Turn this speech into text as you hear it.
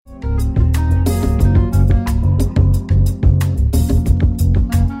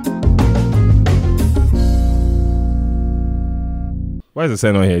Why is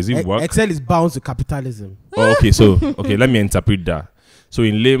Excel not here? Is it work? Excel is bound to capitalism. Oh, okay. So, let me interpret that. So,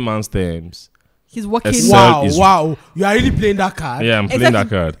 in layman's terms, he's working. Wow. You are really playing that card? Yeah, I'm playing that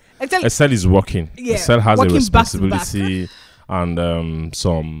card. Excel is working. Yeah, Excel has a working responsibility and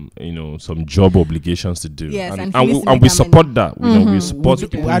some job obligations to do. Yes, and we support that. We support.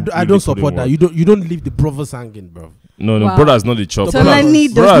 I don't support that. You don't leave the brothers hanging, bro. No, brother is not the chop.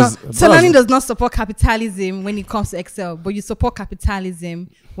 Solani does not support capitalism when it comes to Excel, but you support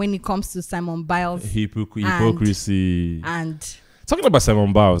capitalism when it comes to Simon Biles. Hypocrisy. And talking about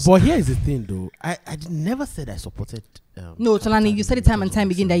Simon Biles. But here is the thing, though. I never said I supported. No, Solani, you said it time and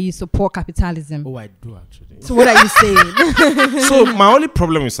time again that you support capitalism. Oh, I do actually. So what are you saying? So my only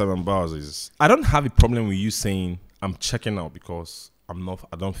problem with Simon Biles is I don't have a problem with you saying I'm checking out because I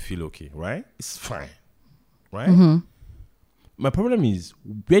don't feel okay, right? It's fine, right? Mm-hmm. My problem is,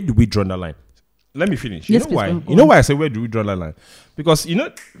 where do we draw the line? Let me finish. Yes, you know why? You know why I say where do we draw the line? Because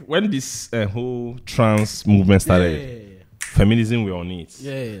when this whole trans movement started, feminism were on it.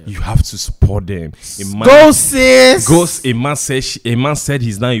 You have to support them. Go sis. A man said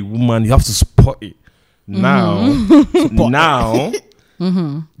he's now a woman. You have to support it. Now,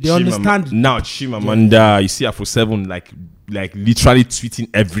 they understand. Now, Chimamanda, you see Afro 7 like literally tweeting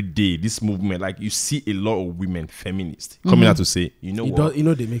every day. This movement, like you see a lot of women feminists coming out to say, they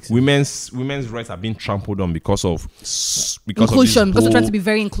make sense. Women's rights are being trampled on because of inclusion. Because they're trying to be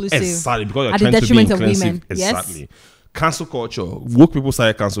very inclusive. Exactly, because they're at trying the detriment to be inclusive. Of women. Exactly. Yes. Cancel culture. Woke people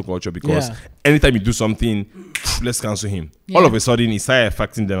started cancel culture because anytime you do something, let's cancel him. Yeah. All of a sudden, it started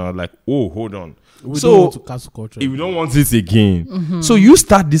affecting them. I was like, oh, hold on. We don't want to cancel culture. If we don't want this again. So you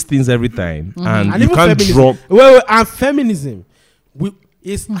start these things every time and you can't feminism, drop. Well, and feminism,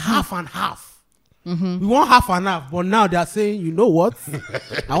 it's half and half. We want half and half, but now they are saying, you know what?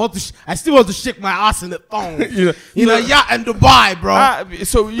 I still want to shake my ass in the thong. Yeah, in Dubai, bro.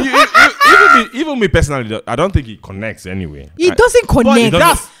 So even me personally, I don't think it connects anyway. It doesn't connect.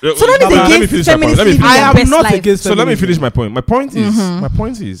 So let me finish my point. I am not against. So let me finish my point. My point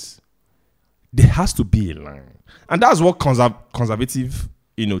is, there has to be a line, and that's what conservative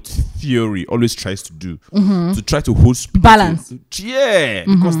theory always tries to do, to try to hold balance.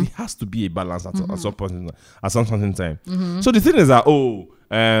 Because there has to be a balance at some point, at some point in time. So the thing is that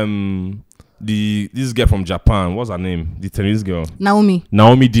this girl from Japan, what's her name? The tennis girl,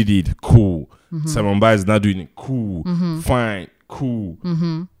 Naomi did it, cool. Simon Biles is not doing it, cool, fine, cool.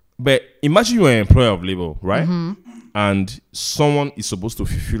 But imagine you're an employer of labor, right? And someone is supposed to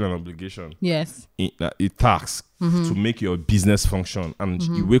fulfill an obligation. Yes. A task to make your business function. And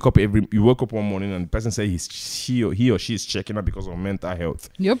you wake up one morning and the person says he or she is checking out because of mental health.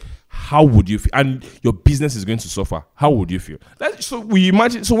 Yep. How would you feel? And your business is going to suffer. How would you feel? So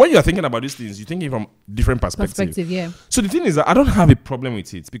when you're thinking about these things, you're thinking from different perspectives. Yeah. So the thing is that I don't have a problem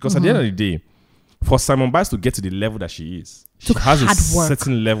with it because at the end of the day, for Simon Biles to get to the level that she is, she has a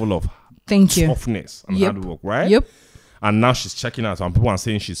certain level of toughness and hard work, right? Yep. And now she's checking out, and people are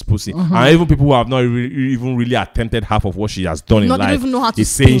saying she's pussy. And even people who have not even really attempted half of what she has done in life even know how to is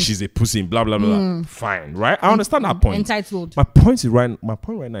saying she's a pussy, blah blah blah. Fine, right? I understand that point. Entitled. My point right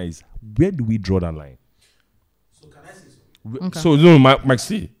now is, where do we draw that line? So can I say so? Okay. So no, my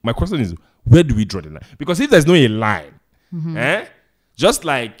question is, where do we draw the line? Because if there's no a line, just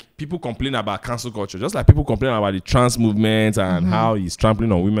like people complain about cancel culture, just like people complain about the trans movement and how he's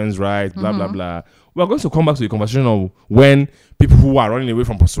trampling on women's rights, blah blah blah. We're going to come back to the conversation of when people who are running away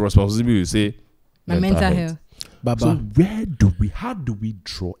from responsibility will say mental health. Baba. So how do we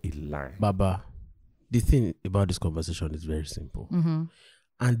draw a line? Baba, the thing about this conversation is very simple.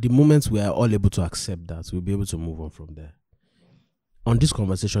 And the moment we are all able to accept that, we'll be able to move on from there. On this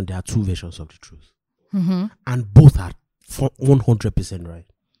conversation, there are two versions of the truth. And both are 100% right.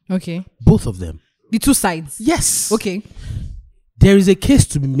 Okay. Both of them. The two sides. Yes. Okay. There is a case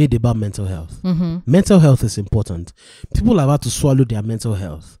to be made about mental health. Mental health is important. People have had to swallow their mental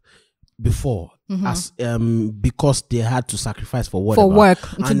health before, as because they had to sacrifice for whatever. For work,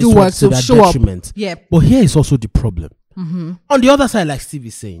 to do work, to show up. Yeah. But here is also the problem. On the other side, like Steve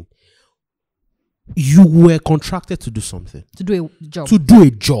is saying, you were contracted to do something. To do a job. To do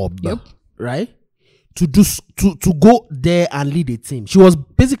a job. Yep. Right? To go there and lead a team. She was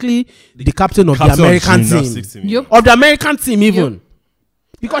basically the captain of the American team. Yep. Of the American team even. Yep.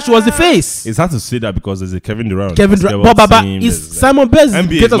 Because she was the face. It's hard to say that because there's a Kevin Durant. But Baba is Simon Biles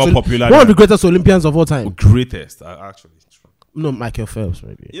is one of the greatest Olympians of all time. Greatest, actually. No, Michael Phelps,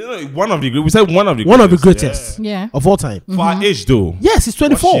 maybe. One of the greatest. We said one of the greatest of all time. For her age, though. Yes, he's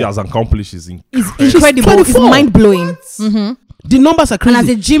 24. What she has accomplished is incredible. It's incredible. It's mind blowing. The numbers are And as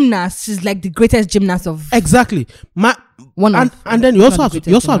crazy. a gymnast, she's like the greatest gymnast of Exactly. one of. And then you not also the have to greatest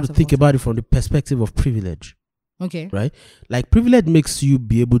think gymnast of all about it from the perspective of privilege, Okay. right? Like privilege makes you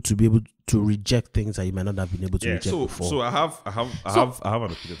be able to reject things that you might not have been able to Yeah. reject before. So I have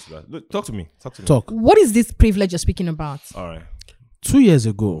an opinion to that. Look, talk to me. Talk. What is this privilege you're speaking about? All right. 2 years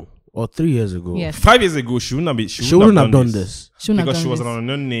ago or 3 years ago, Yes. 5 years ago, she wouldn't have done this. She wouldn't have because done she was this. an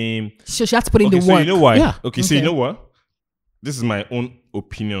unknown name. So she has to put in Okay, the so work. you know why? Yeah. Okay, so you Okay. know what? This is my own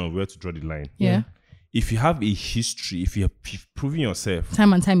opinion of where to draw the line. Yeah. If you have a history, if you've proven yourself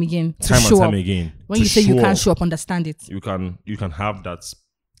Time and time again. To time and show time up. again, When to you say you show can't up, show up, understand it. you can have that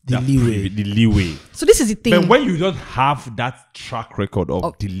The leeway. the leeway. So this is the thing. But when you don't have that track record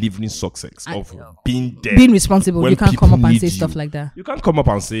of delivering success, of being there, Being responsible, when you can't come people up and need say you, stuff like that. You can't come up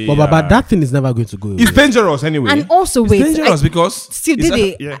and say, But that thing is never going to go away. it's dangerous anyway. And also, it's wait, dangerous because Still, it's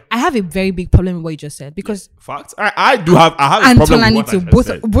Dede, yeah. I have a very big problem with what you just said because Fact. I have a and problem with Tolani what I too. just Both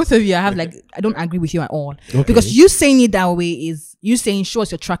said. both of you, I have like I don't agree with you at all. Okay. Because you saying it that way is you saying show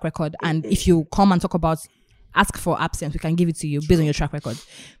us your track record, and if you come and talk about ask for absence, we can give it to you based on your track record.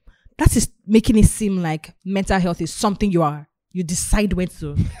 That is making it seem like mental health is something you decide when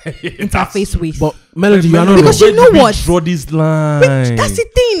to interface with. But Melody, you are not Because wrong. you know Where what? did we draw this line. That's the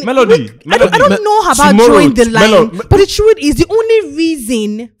thing. Melody, I don't know about tomorrow, drawing the line, Melo- but the truth is the only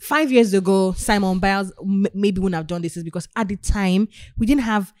reason 5 years ago Simon Biles maybe wouldn't have done this is because at the time we didn't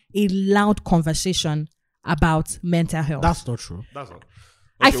have a loud conversation about mental health. That's not true. That's all.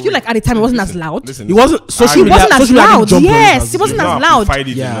 I feel like at the time it wasn't as loud. Listen, It wasn't social It media. wasn't as social media didn't loud. jump on it Yes, as it wasn't You've as not loud. amplified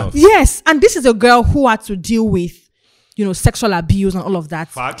it Yeah. enough. Yes, and this is a girl who had to deal with, sexual abuse and all of that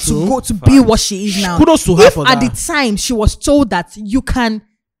Fact. to True. go to be what she is now. Kudos to her If for at that. the time she was told that you can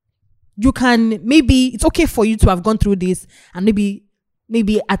maybe it's okay for you to have gone through this and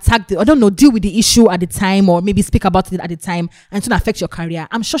maybe attack deal with the issue at the time or maybe speak about it at the time and it won't affect your career.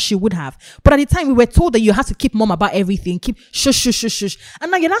 I'm sure she would have. But at the time we were told that you have to keep mum about everything, keep shush.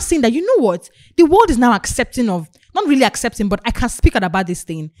 And now you're not saying that, you know what? The world is now accepting of, not really accepting, but I can speak out about this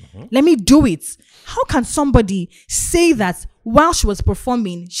thing. Let me do it. How can somebody say that while she was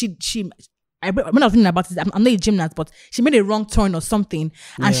performing, I'm not thinking about it. I'm not a gymnast, but she made a wrong turn or something,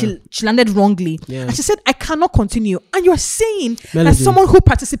 and she landed wrongly. Yeah. And she said, "I cannot continue." And you're saying that Melody. someone who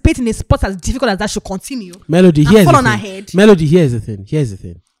participates in a sport as difficult as that should continue. Melody, And here's fall the on her thing. head. Melody, here's the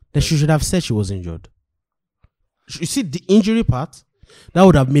thing. That she should have said she was injured. You see the injury part, that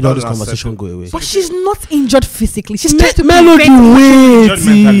would have made all this would have conversation settled. go away. But she's not injured physically. She's trying to Melody, prevent- wait. Injured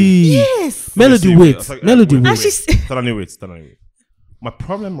mentally. Yes. Melody, See, wait. it's like- Melody, And wait. she's wait. My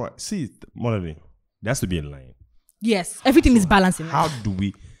problem, Melody, there has to be a line. yes. Everything is balancing. How do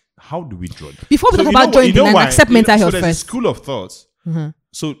we draw it? Before we talk you about know drawing the line, why? accept mental health there's a first. school of thought.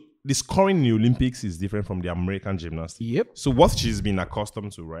 So the scoring in the Olympics is different from the American gymnastics. Yep. So what she's been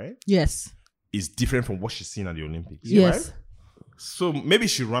accustomed to, right, Yes. is different from what she's seen at the Olympics. Yes. Right? So maybe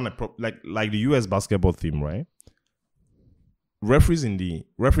she ran like the US basketball team, right? Referees in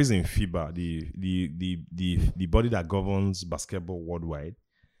FIBA, the body that governs basketball worldwide,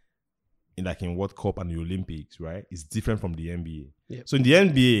 in World Cup and the Olympics, right, is different from the NBA. Yep. So in the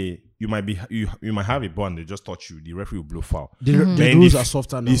NBA, you might have a ball and they just touch you, the referee will blow foul. The Then rules are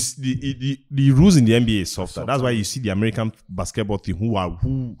softer now. The rules in the NBA is softer. That's why you see the American basketball team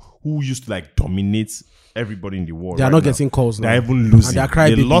who used to like dominate everybody in the world. They are right not now. getting calls now. They're even losing. And they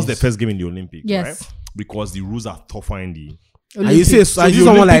are They lost crybabies. their first game in the Olympics, Yes. right? Because the rules are tougher in the. And you see, So I the see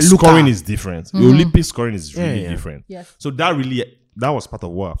someone like Olympic Luka. scoring is different. The Olympic scoring is really Yeah. different. Yes. So that was part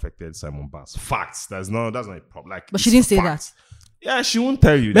of what affected Simon Biles. Facts. That's not a problem. Like, But she it's didn't say facts. Yeah, she won't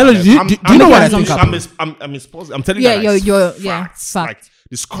tell you. Melody, that. do you- I'm- do you I'm know what I telling think you, happened? I'm telling Yeah, you that you're- it's yeah, facts. fact. Like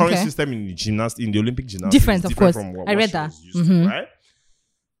the scoring Okay. system in the Olympic gymnastics Different, is of course. from what I read she that. was used to, right?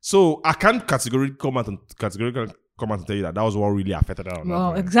 So I can't categorically come out and tell you that was what really affected her. or not,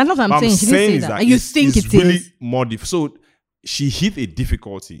 Well, right? exactly what I'm But saying. She didn't say is that. And you think it's it really is. more so she hit a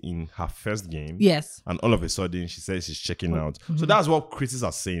difficulty in her first game. Yes. And all of a sudden, she says she's checking out. So that's what critics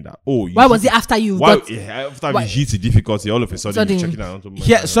are saying that. Oh, you Why hit was it after you Why got? after why- you hit a difficulty, all of a sudden you're Sudden- checking out?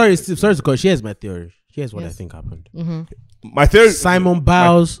 Yeah, sorry to call. Here's my theory. Here's what I Yes. think happened. My theory. Simon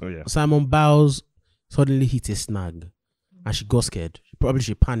Biles. Oh, yeah. Simon Biles suddenly hit a snag, and she got scared.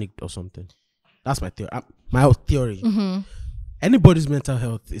 She panicked or something. That's my theory. My theory. Anybody's mental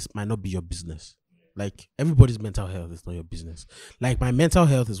health might not be your business. Like everybody's mental health is not your business. Like my mental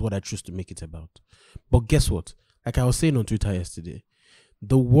health is what I choose to make it about. But guess what? Like I was saying on Twitter yesterday,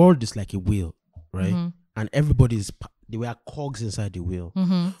 the world is like a wheel, right? And they were cogs inside the wheel.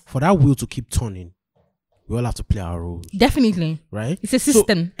 For that wheel to keep turning, We all have to play our roles, Definitely. right? It's a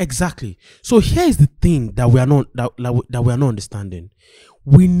system. So, exactly. So here is the thing that we are not that we are not understanding.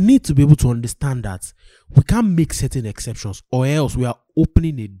 We need to be able to understand that we can't make certain exceptions, or else we are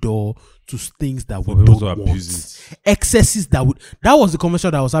opening a door to things that we people don't to want. abuse Excesses that was the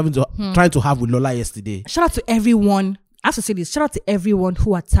conversation that I was trying to have with Lola yesterday. Shout out to everyone. I have to say this. Shout out to everyone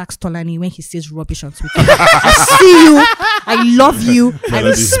who attacks Tolani when he says rubbish on Twitter. I see you. I love you. I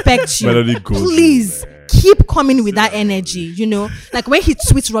respect you. Melody goes, Please keep coming with that energy. You know, like when he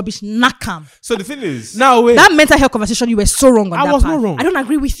tweets rubbish, knock him. So the thing is, Now wait, That mental health conversation, you were so wrong on I that was part. not wrong. I don't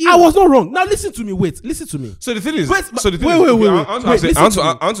agree with you. I was not wrong. Now listen to me. Listen to me. so the thing is, Wait, so the thing wait, is, wait, okay, wait, I wait. want to Wait, say- listen I want to to me.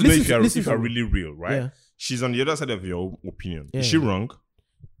 I want to know Listen if to- you're listen to me. really real, right? Yeah. She's on the other side of your opinion. Yeah. Is she wrong?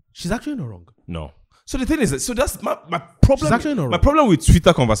 She's actually not wrong. No. So the thing is, so that's my problem. She's actually not My wrong. problem with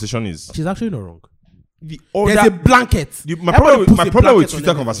Twitter conversation is She's actually not wrong. the There's a other. blanket. My Everybody problem with, puts my a problem with blanket on Twitter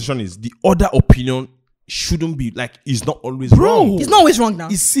everything. conversation is the other opinion shouldn't be like is not always Bro. wrong. He's not always wrong now.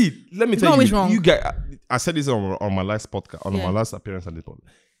 You see, let me It's tell not you, always wrong. you guys. I said this on my last podcast, on Yeah. my last appearance on this podcast.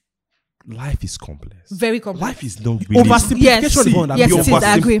 Life is complex. Very complex. Life is not really. Oversimplification Yes. is one that Yes, we it is.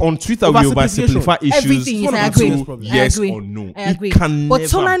 I agree. On Twitter, we Oversimplification. oversimplify issues. Everything is. one of I the biggest agree. problems. Yes I agree. or no. I agree. It can But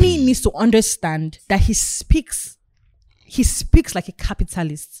never Tolani be. needs to understand that he speaks like a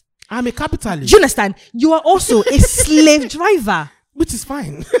capitalist. I'm a capitalist, Do you understand? You are also a slave driver. which is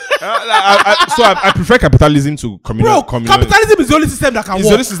fine. I prefer capitalism to communal. Bro, capitalism is the only system that can It's the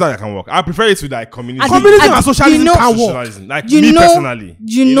work. only system that can work. I prefer it to like communism. Communism I- and socialism you know- can work. Socialism. Like You me know- personally.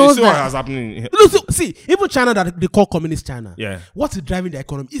 you know see what that- has happening. Here. Look, see, even China that they call communist China. Yeah. What is driving the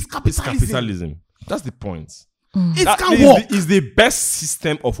economy is It's capitalism. capitalism. That's the point. It That can is work. is the best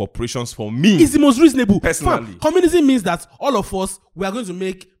system of operations for me. It's the most reasonable. Personally. Fam, communism means that all of us we are going to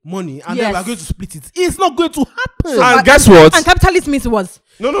make money and then Yes. we are going to split it. It's not going to happen. And guess what? And capitalism means what?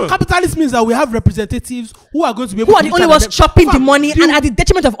 No. Capitalism means that we have representatives who are going to be able Who are to the reach only out ones and- chopping the Fam, money and at the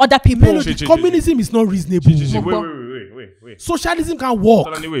detriment of other people? Melody, Chi. communism is not reasonable. Wait. Socialism can work.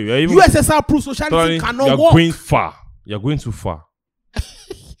 Tolani, wait, we are even- USSR proof socialism Tolani, cannot you're work. going far. You're going too far.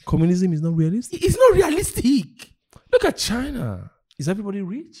 Communism is not realistic. It's not realistic. Look at China. Is everybody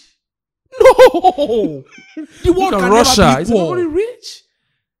rich? No. The world Look at can Russia. never be Is everybody equal. rich?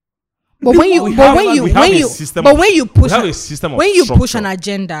 But when you, We but have- when you, we have when a you, system but of- when you we push, have a system of when you push structure. an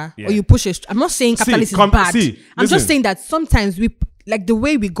agenda Yeah. or you push I'm not saying capitalism is bad. I'm listen. just saying that sometimes we like the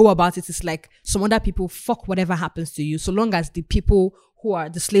way we go about it is like some other people fuck whatever happens to you, so long as the people who are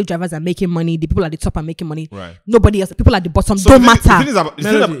the slave drivers are making money, the people at the top are making money. Right. Nobody else, people at the bottom So don't the thing- matter. The thing is about, the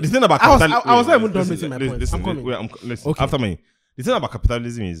thing Melody, about, the thing about I was- capitalism. I was not even done making my point. Listen, I'm coming. listen. Okay. After me. The thing about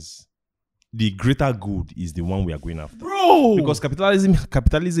capitalism is the greater good is the one we are going after. Bro. Because capitalism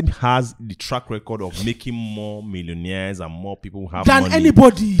has the track record of making more millionaires and more people who have than money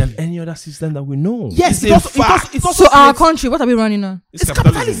anybody. than any other system that we know. Yes, it's a fact. it's also So our creates- country, what are we running on? It's it's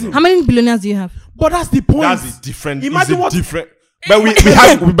capitalism. How many billionaires do you have? But that's the point. That's a different. Imagine it's a what. different. But we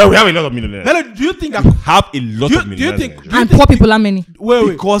have a lot of millionaires. Melody, do you think that? Have a lot Do you- of do you millionaires. think- in do Nigeria. And poor people, how many? Wait.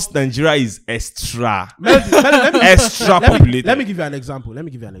 Because Nigeria is extra. Melody, let me Extra populated. Let me give you an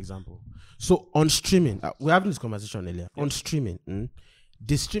example. So on streaming, we're having this conversation earlier. On streaming,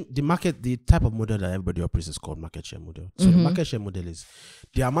 the market, the type of model that everybody operates is called market share model. So the market share model is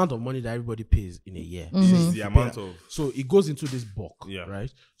the amount of money that everybody pays in a year. This is the amount of. So it goes into this bulk, Yeah.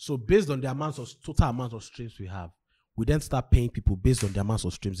 right? So based on the total amount of streams we have, we then start paying people based on the amount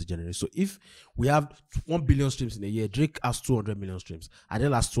of streams they generate. So if we have 1 billion streams in a year, Drake has 200 million streams.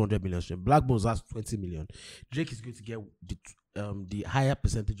 Adele has 200 million streams. Black Bones has 20 million. Drake is going to get the higher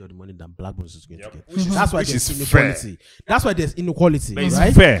percentage of the money than Black Bones is going to get. That's why which there's is fair. inequality. That's why there's inequality, But it's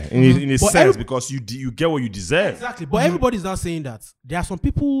right? fair in a But sense because you get what you deserve. Exactly. But everybody's now saying that there are some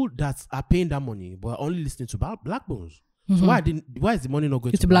people that are paying that money but are only listening to Black Bones. So why is the money not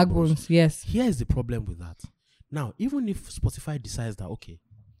going It's to black bones, yes. Here is the problem with that. Now, even if Spotify decides that, okay,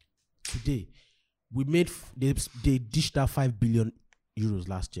 today we made they dished out 5 billion euros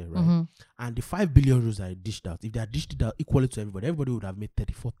last year, right? And the 5 billion euros I dished out, if they had dished it out equally to everybody would have made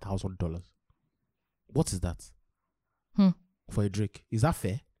 $34,000. What is that? For a Drake? Is that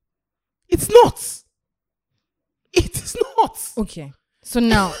fair? It's not. It is not. Okay. So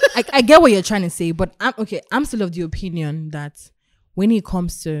now I get what you're trying to say, but I'm still of the opinion that when it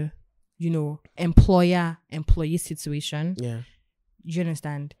comes to, employer-employee situation, Yeah. you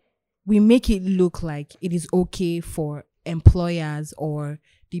understand, we make it look like it is okay for employers or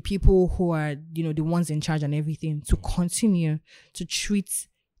the people who are, the ones in charge and everything to continue to treat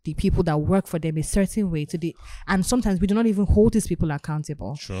the people that work for them a certain way and sometimes we do not even hold these people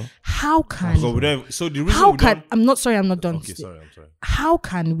accountable. Sure. How can So the reason how we can don't. I'm not done. Okay, sorry, I'm sorry. How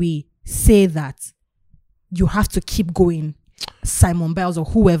can we say that you have to keep going, Simon Biles or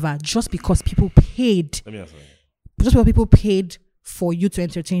whoever, just because people paid. Let me answer. Just because people paid for you to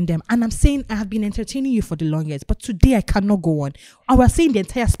entertain them. And I'm saying I have been entertaining you for the longest, but today I cannot go on. I was saying the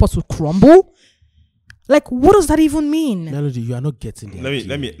entire sport will crumble. Like, what does that even mean? Melody, you are not getting it.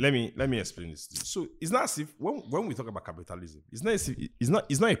 Let me explain this. So it's not as if when we talk about capitalism, it's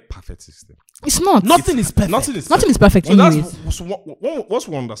not a perfect system. It's not. Nothing is perfect. Nothing is perfect. So Anyways. once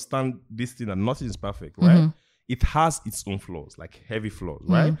we understand this thing that nothing is perfect, right? It has its own flaws, like heavy flaws,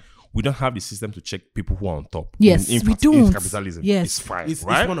 right? We don't have the system to check people who are on top. Yes, we don't. In capitalism, Yes. it's fine, It's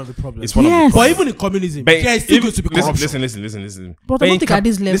right? one of the problems. It's one of the Yes. But problems. even in communism, But there is still going to be corruption. Listen. But I don't think at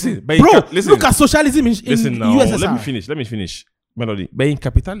this level. Listen, but Bro, listen, look at socialism in listen now. USSR. Let me finish. Melody. But in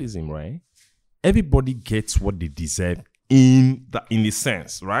capitalism, right? Everybody gets what they deserve in the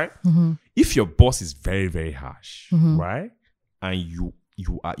sense, right? If your boss is very, very harsh, right? And you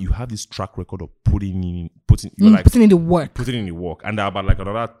have this track record of putting in the work. putting in the work, and there are about like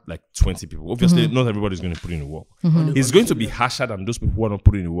another like 20 people. Obviously, not everybody's going to put in the work. It's going to be harsher than those people who are not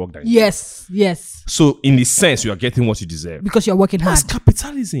putting in the work. Yes. So in the sense, you are getting what you deserve. Because you're working hard. That's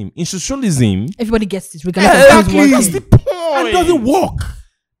capitalism. In socialism, Everybody gets it, regardless of who's that's working. the point. And it doesn't work.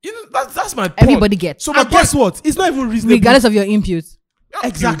 You know, that's my point. Everybody gets. So, but guess what? It's not even reasonable. Regardless of your input.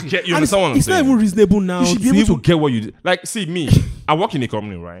 Exactly. You And understand what I'm it's not saying? even reasonable now. You should be to able to even- get what you do. Like, see me, I work in a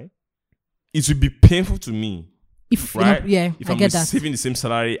company, right? It would be painful to me, If right? if I'm I get that. receiving the same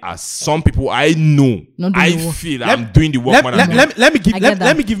salary as some people I know. Not doing I the work. feel I'm doing the work Let, more let, than let, let me give I get that.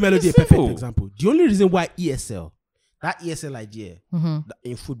 let me give Melody a It's perfect simple. example. The only reason why that ESL idea that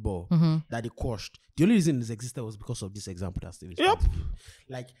in football that they quashed, the only reason it existed was because of this example that Steve is trying to give.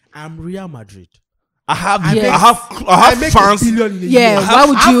 Like, I'm Real Madrid. I have Yes. I have make fans. $1 billion in a Yeah, year. why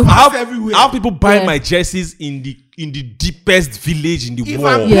would you? I have everywhere. I have people buying Yeah. my jerseys in the deepest village in the If I'm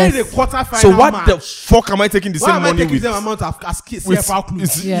world. playing Yes. a quarterfinal So what match, the fuck am I taking the why same am I money taking with? the same amount of as with, CFR club?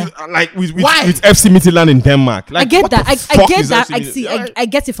 Yeah. Like with Why? with FC Midtjylland in Denmark. Like, I get what that. the I fuck get is that. FC I Midtjylland? see. I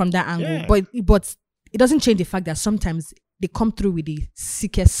get it from that angle. Yeah. But it doesn't change the fact that sometimes they come through with the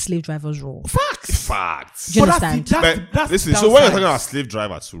sickest slave drivers role. Facts. Do you But understand? But listen, so when you're talking about slave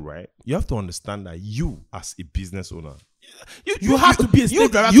driver too, right? You have to understand that you, as a business owner, You have to be a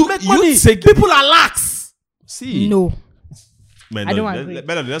slave driver you- to make you money. take- People are lax. See, No. man, I don't let- agree. let-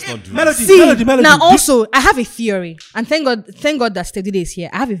 Melody, let's not do Melody, this. See, Melody. now also, I have a theory, and thank God that Steady is here.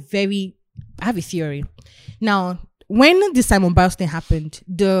 I have a theory. Now, when the Simon Biles thing happened,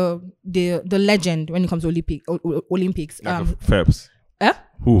 the legend when it comes to Olympics, Phelps.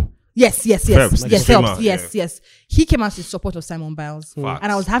 Who? Yes, Phelps, yes, came Phelps, out, yes. He came out in support of Simon Biles, Facts.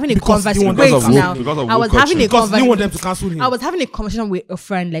 and I was having a Because he conversation. wanted- Wait, because of now, because of I was woke having a culture. Because you didn't want them to conversation. cancel him. I was having a conversation with a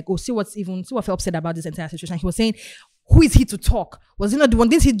friend, like, see what Phelps said about this entire situation. He was saying, who is he to talk? Was he not the one?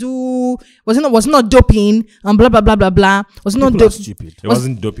 Didn't he do? Was he not doping? And blah blah blah blah blah. Was he not People are doping? stupid. It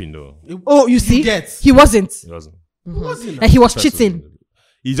wasn't doping though. Oh, you see, get. he wasn't. It wasn't. Like he was cheating.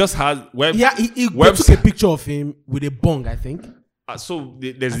 He just had web. Yeah, he Webs- took a picture of him with a bong, I think. So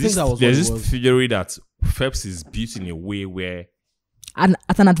there's think this that was there's what it this was. theory that Phelps is built in a way where And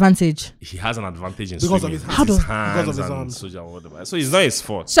at an advantage. he has an advantage in Because of swimming. his With hands. his How hands because of his and arms. social whatever. So it's not his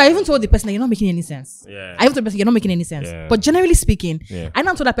fault. So I even told the person that you're not making any sense. Yeah. I even told the person you're not making any sense. Yeah. But generally speaking, Yeah. I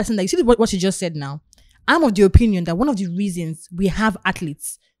now told that person that you see what she just said now. I'm of the opinion that one of the reasons we have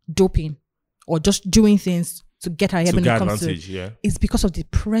athletes doping or just doing things to get ahead To when get it comes advantage, to yeah. is because of the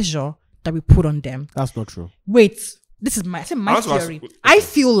pressure that we put on them. That's not true. Wait, this is my I want to ask- theory. I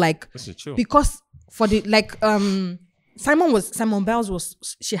feel like Listen, chill. because for the Simon Biles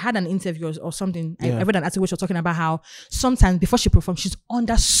she had an interview or something. Yeah. I read an article where she was talking about how sometimes before she performs, she's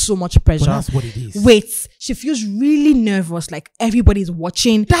under so much pressure. But that's what it is. Wait, she feels really nervous, like everybody's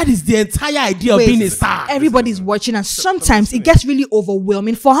watching. That is the entire idea Wait, of being a star. everybody's watching, and sometimes it gets really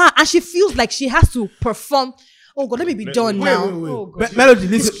overwhelming for her, and she feels like she has to perform. Oh God, let me be done now. Oh, God. Melody,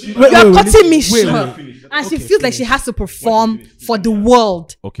 listen. You are cutting me short. wait. And she Okay, feels like she has to perform for the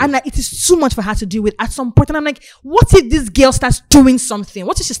world. Okay. And like, it is too much for her to deal with at some point. And I'm like, what if this girl starts doing something?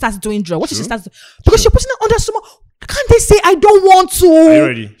 What if she starts doing drugs? What if she starts... Because you're putting her under so much... Can't they say, I don't want to? Are you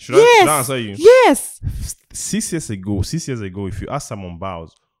ready? Should Yes. I answer you? Yes. 6 years ago, if you ask Simon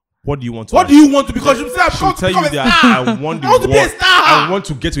Biles, what do you want to What do you want to? Because you say, She'll tell you that I want the I want to be a world. star. I want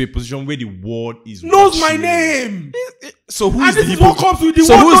to get to a position where the world is knows my watching me. name. So who And is the this is what hypocrite? comes with the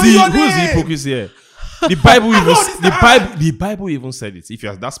So world who's knowing your the name. hypocrite here? The Bible even said it. If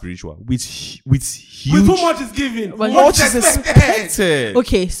you're that spiritual, with huge, With who much is given, Well, much much is is expected. expected.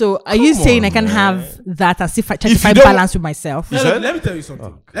 Okay, so are you Come saying I on, can man. have that as if I try If to you find don't- balance with myself? You No, said? let me tell you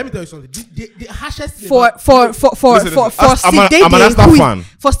something. The harshest thing For about- I'm an Steve Asta Dede, fan.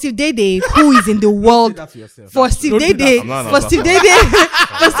 for Steve Dede, who is in the world, that to yourself. for Steve Don't do Dede, I'm not an for Asta Steve fan. Dede,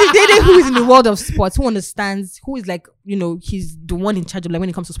 for Steve Dede, who is in the world of sports, who understands, who is like, he's the one in charge of, like, when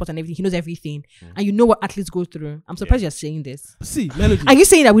it comes to sports and everything, he knows everything, and you know what athletes go through. I'm surprised you're saying this. See, Melody. Are you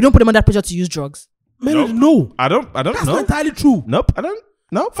saying that we don't put them under pressure to use drugs? Melody, no. I don't That's know. not entirely true. Nope, I don't.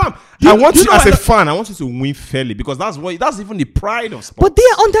 No, Fam, I want you you know as a what- fan. I want you to win fairly because that's even the pride of sports. But they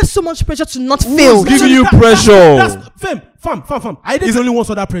are under so much pressure to not fail. giving you That's- pressure? That's fam. I did the only ones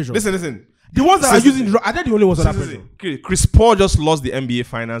under pressure. Listen. The ones that are Listen. using drugs, I did the only ones under pressure. Okay, Chris Paul just lost the NBA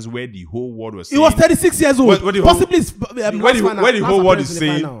finals where the whole world was He saying. was 36 years old. Where the whole- Possibly, where the whole world is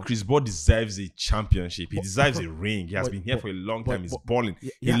saying Chris Paul deserves a championship. He deserves a ring. He has been here for a long time. He's balling.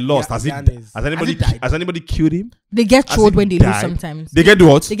 He lost. Has anybody killed him? They get Has trolled he when they lose died? sometimes. They get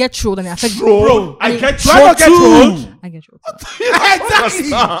what? They get trolled and they affect. Trolled. I get Do I not trolled get too. trolled? I get trolled.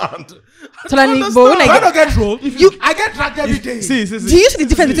 Exactly. Understand? Tolani, but when Do I I not get, get trolled? I get dragged every day. See. do you see the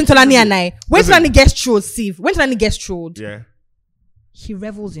difference between Tolani and I? When Listen. Tolani gets trolled, Steve, when Tolani gets trolled, Yeah. he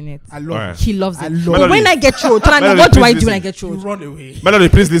revels in it. I love Alright. it. He loves I it. love But Melody. when I get trolled, Tolani, Melody, what do I please do when I listen. get You trolled? run away. Melody,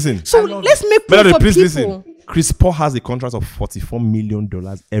 please listen. So love let's make room Melody, for please people. listen. Chris Paul has a contract of $44 million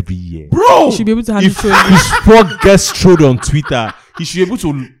every year. Bro! You should be able to handle If trolling. Chris Paul gets trolled on Twitter, he should be able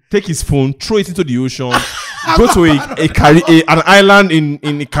to take his phone, throw it into the ocean, go to an island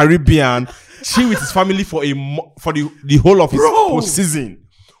in the Caribbean, chill with his family for the whole of his postseason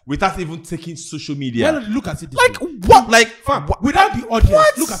without even taking social media. Melody, look at it this Like way. what? Like Fam, what? without the audience,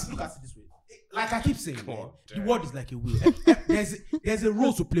 What? look at it this way. Like I keep saying, man, the world is like a wheel. There's a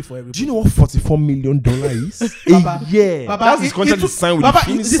role to play for everybody. Do you know what $44 million is? Baba, Yeah, Baba, that's his it contract to took- sign with Baba, the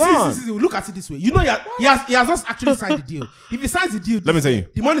Phoenix this is- Suns. this is- look at it this way. You know, he has not actually signed the deal. If he signs the deal, Let me tell you.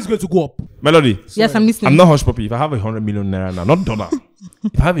 the money is going to go up. Melody, Yes, I'm listening. I'm not hush puppy. If I have 100 million naira now, not dollar.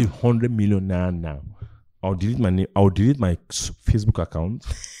 If I have 100 million naira now, I'll delete my name. I'll delete my Facebook account,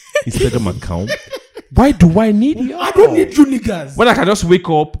 Instagram account. Why do I need you? I don't need you niggas. When I can just wake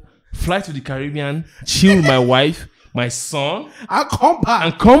up, fly to the Caribbean, chill with my wife, my son, I'll come back.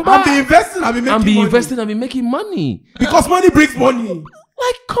 and come back I'll be investing. I'll be making and be money. investing and be making money. Because money brings money.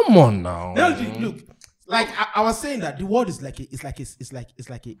 Like, come on now. Melody, look, like I was saying that the world is like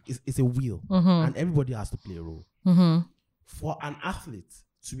it's a wheel, and everybody has to play a role. For an athlete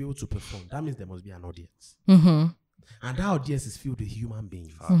to be able to perform, that means there must be an audience, and that audience is filled with human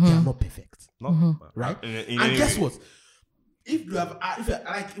beings. They are not perfect, No. right? In And any guess way. what? If you have,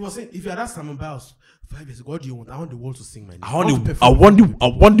 like he was saying, if you had asked Simon Biles 5 years ago, what do you want? I want the world to sing my name. I want to the perform. what?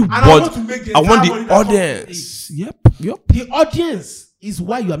 I want to make the I want entire money the that comes with audience. Yep. The audience is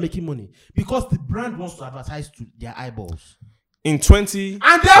why you are making money, because the brand wants to advertise to their eyeballs, In 20,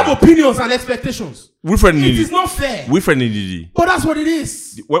 and they have opinions and expectations. Wilfred It Ndidi. is not fair, Wilfred Ndidi. but that's what it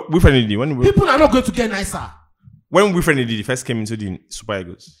is. Wilfred Ndidi. When People are not going to get nicer. Wilfred Ndidi first came into the Super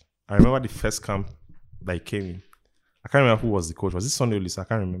Eagles, I remember the first camp that he came in. I can't remember who was the coach. Was it Sunday Olisa? I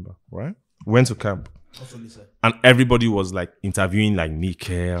can't remember. Right? Went to camp. And everybody was like interviewing like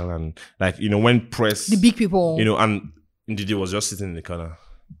Mikel and like, when press, The big people. and Ndidi was just sitting in the corner.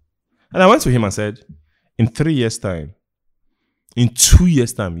 And I went to him and said, in 3 years' time, in 2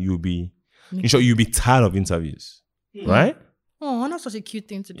 years' time, you'll be tired of interviews. Right? Oh, that's such a cute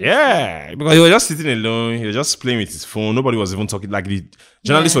thing to do. Yeah, because he was just sitting alone. He was just playing with his phone. Nobody was even talking. Like the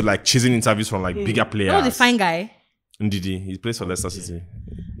journalists were like chasing interviews from like bigger players. Oh, the fine guy. Ndidi, he plays for Leicester City.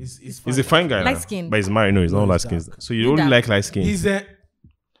 He's He's a fine guy. Light now. skin. But he's married. No, he's not light skin. So you only That. like light skin. He's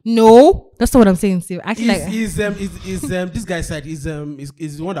No, that's not what I'm saying, Steve. Actually, this guy said he's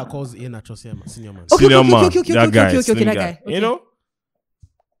the one that calls Ian Atrosia senior man. Okay, Senior okay, man. okay, okay, That okay, guy. okay, okay, slim that guy. guy. Okay. You know?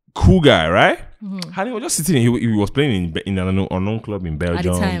 Cool guy, right? And he was just sitting. He was playing in an unknown club in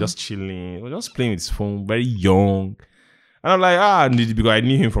Belgium, time. just chilling. He was just playing with his phone, very young. And I'm like, Ndidi, because I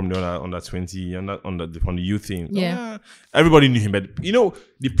knew him from the under 20, from the youth team. Yeah. Everybody knew him, but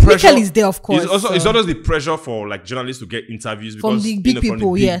the pressure Mikel is there, of course. It's so- always the pressure for like journalists to get interviews because From the big from the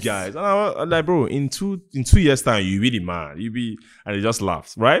people, big yes. guys. And I'm like, bro, in 2 years' time, you be the man. And he just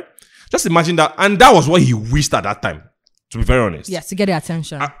laughs, right? Just imagine that, and that was what he wished at that time. To be very honest, Yes, to get their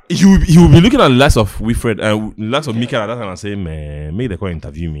attention. he will be looking at the likes of Wilfred and the likes of Mikel at that time and saying, man, make the call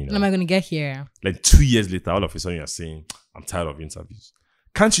interview me When now. am I going to get here? Like 2 years later, all of a sudden you're saying, I'm tired of interviews.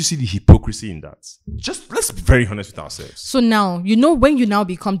 Can't you see the hypocrisy in that? Just let's be very honest with ourselves. So now, when you now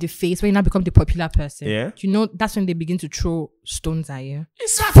become the face, when you now become the popular person, Yeah. that's when they begin to throw stones at you.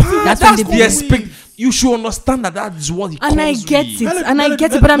 Exactly. That's That's when the they expect. You should understand that is what it And I comes get with.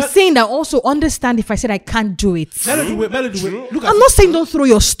 it. But I'm saying that also understand if I said I can't do it. Melody, wait. Look at I'm not saying don't throw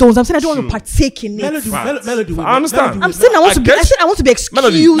your stones. I'm saying I don't want to partake in it. Melody, wait. I understand. Melody, I'm saying I want I to be. get- I said I want to be excused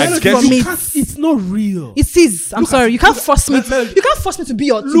Melody, I get from you. it. It's not real. It is. I'm Look sorry. at- You can't look- force me. Melody, You can't force me to be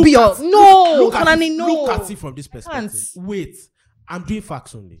your. Look at- No, look at Kanani, it- no. Look at it from this perspective. Can't. Wait, I'm doing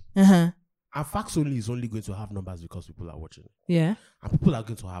facts only. Uh-huh. And facts only is only going to have numbers because people are watching. Yeah. And people are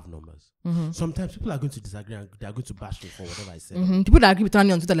going to have numbers. Sometimes people are going to disagree and they are going to bash me for whatever I said. People that agree with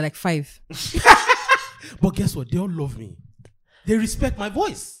Tony on Twitter are like 5. But guess what? They all love me. They respect my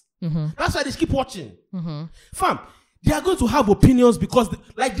voice. That's why they keep watching. Fam, they are going to have opinions because,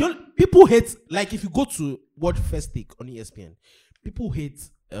 people hate, like if you go to watch First Take on ESPN, people hate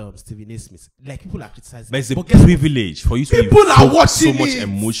Stephen A. Smith. Like people are criticizing. But it's a guess what? privilege for you to People are evoke so watching much it.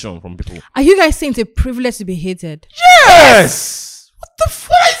 emotion from people. Are you guys saying it's a privilege to be hated? Yes. What the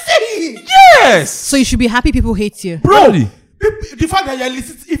fuck I say? Yes. So you should be happy people hate you. Bro, Melody. the fact that you're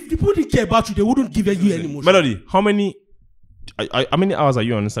listening, if people didn't care about you, they wouldn't give you any emotion. Melody, how many hours are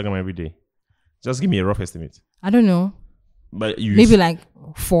you on Instagram every day? Just give me a rough estimate. I don't know. But you Maybe like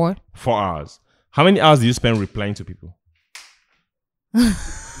 4. 4 hours. How many hours do you spend replying to people?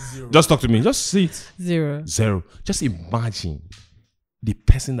 Just talk to me. Just see it. 0. 0. Just imagine the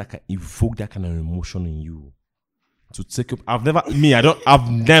person that can evoke that kind of emotion in you. To take up, I've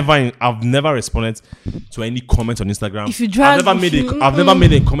never responded to any comment on Instagram. If you drag- I've never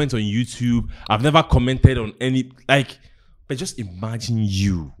made a comment on YouTube. I've never commented on any, but just imagine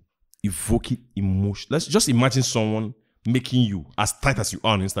you evoking emotion. Let's just imagine someone making you as tight as you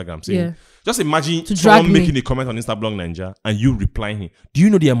are on Instagram. Saying, Yeah. just imagine To drag someone me. making a comment on Instablog Ninja and you replying him. Do you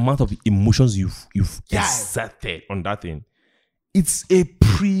know the amount of emotions you've Yes. exerted on that thing? It's a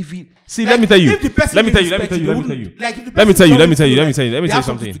privilege. See, let me tell you. Let me tell you something. Let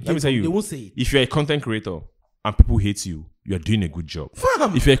me tell you. They won't say it. If you're a content creator and people hate you, you are doing a good job.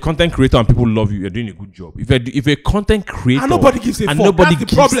 If you're a content creator and people love you, you're doing a good job. If you're a content creator And nobody gives a fuck, nobody that's the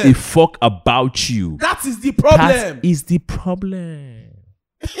gives problem. a fuck about you, That is the problem. that is the problem.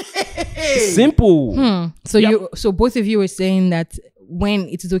 Simple. So both of you were saying that when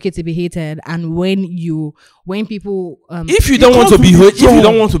it is okay to be hated and when people If you don't want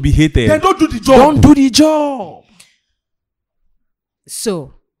to be hated, Then don't do the job. don't do the job.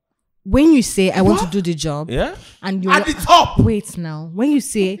 so when you say I want to do the job Yeah, and you At the top. wait now, when you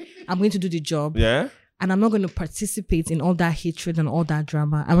say I'm going to do the job yeah. and I'm not going to participate in all that hatred and all that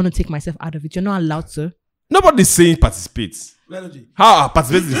drama, I want to take myself out of it. You're not allowed to. Nobody's saying participate. Melody. How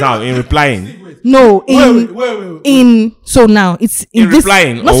participate is how in replying? No, Wait. in so now it's in this,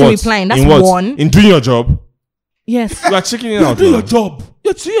 replying not or in what? replying. That's in what? one. In doing your job. Yes. You are checking it You're out. doing now. your job.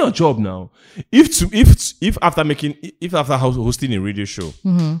 You're doing your job now. If after hosting a radio show,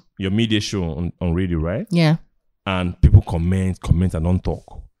 your media show on radio, right? Yeah. And people comment and don't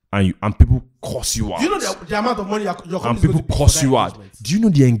talk, and people curse you out. Do you know the amount of money your and company is people going to pay curse for you that out. engagement? Do you know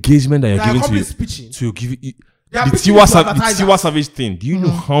the engagement that you're Their giving company to is pitching. to give it? They are The pitching Tiwa to advertisers. Savage thing. Do you know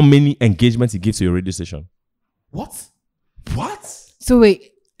how many engagements he gives to your radio station? What? What? So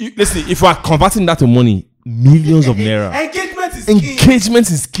wait. Listen, if we are converting that to money, millions of naira. Engagement is key. Engagement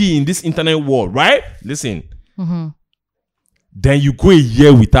is key in this internet world, right? Listen. Then you go a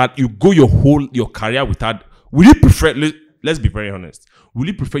year without, you go your career without. Will you prefer? Let's be very honest. Will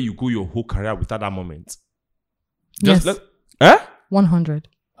you prefer you go your whole career without that moment? Yes. 100.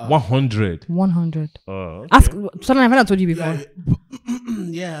 100. 100. Okay. Ask something I've never told you before.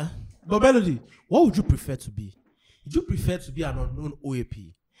 Yeah. But Melody, what would you prefer to be? Would you prefer to be an unknown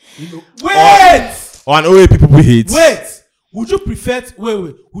OAP? Wait! Or an OAP people hate. Wait! Would you prefer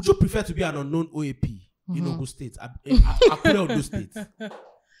Would you prefer to be an unknown OAP in Ogun State? Akure Ondo State.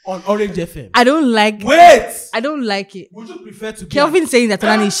 On Orange FM. I don't like Wait! I don't like it. Would you prefer to be Kelvin saying that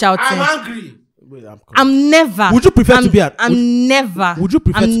Tonani is shouting. I'm angry. Wait, I'm never. Would you prefer to be an- I'm never. would you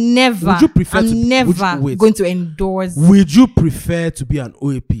prefer I'm to- never. would you prefer I'm to- would you- never wait. going to endorse. Would you prefer to be an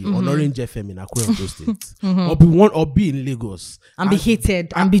OAP on Orange FM in Akure Ondo State? Or be in Lagos And be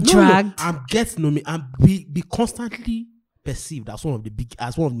hated and be no, dragged. and get nominated and be constantly perceived as one of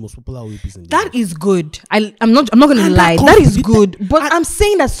the most popular OAPs in the That world. is good. I'm not gonna And lie. that That comes is with good. But I'm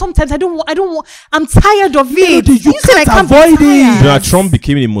saying that sometimes I don't want. I'm tired of it. Melody, you said I can't be avoid it. tired. Donald Trump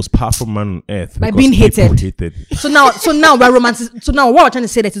became the most powerful man on earth By because being people hated. So now we're romantic. So now what we're trying to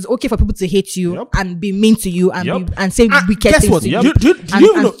say that it's okay for people to hate you Yep. and be mean to you and Yep. and say And wicked guess things what? to Yep. you Do you and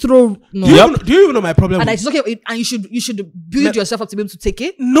even know? throw no. Do you even know my problem? And with- it's okay, and you should build yourself up to be able to take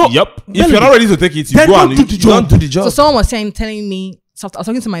it. No. Yep. If Melody, you're not ready to take it, you then go don't and do you the don't job. do the job. So someone was telling me, so I was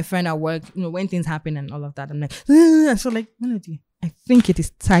talking to my friend at work, when things happen and all of that. I'm like, and so like, Melody, I think it is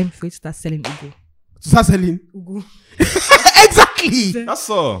time for you to start selling Ugu. Start selling. Ugu. Exactly. That's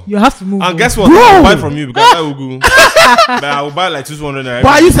all. You have to move. And on. guess what? Bro. I will buy from you because I buy Ugu. But I will buy like 200 naira. But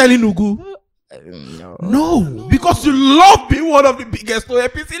are you selling Ugu? No, because you love being one of the biggest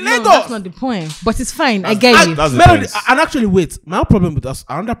OAPs in No, Lagos. that's not the point. But it's fine. I get you. That's the Melody, point. and actually, wait. My problem with us,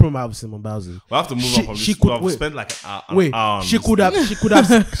 another problem I have with Simon Bowsy. We have to move on from this. She We could have wait. spent like an Wait, hour on she this. could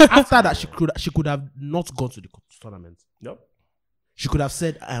have after that she could have not gone to the tournament. Yep. She could have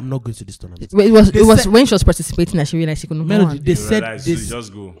said, "I am not going to this tournament." It was They it was said- when she was participating that she realized she couldn't go Melody, on. they You said realize, this. so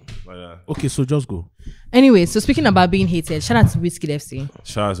just go. Like that. Okay, so just go. Anyway, so speaking about being hated, shout out to Wizkid FC.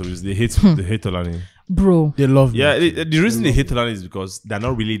 Shout out to this. They hate Tolani. Bro. They love Yeah, me. the reason they hate Tolani is because they're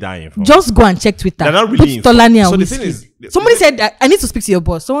not really dying from. Just go and check Twitter. They're not really Put Tolani and so the Wizkid. thing is- Somebody said that I need to speak to your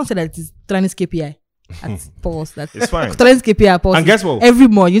boss. Someone said that it's Tolani's KPI. At pause. That It's fine. Tolani's KPI at pause. And guess what? Every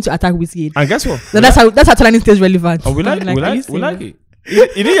month you need to attack Wizkid. And guess what? So that's how Tolani stays relevant. Oh, we like, I'm we are you like, we like serious?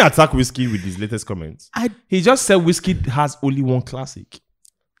 it. He didn't attack Whiskey with his latest comments. I- He just said Whiskey has only one classic.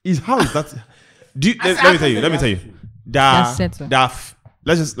 How is that? Let me tell you. That's set, sir.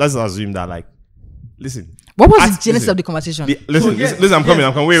 Let's assume that listen. What was Ask- the genesis listen. of the conversation? Listen. I'm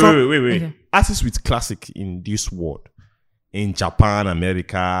coming. Wait. Okay. Artists with classic in this world, in Japan,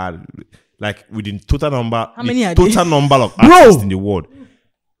 America, like within total number, How many are total there? number of Bro! artists in the world,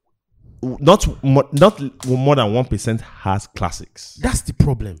 not more than 1% has classics. That's the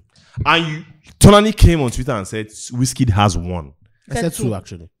problem. And Tolani came on Twitter and said Wizkid has one. I said two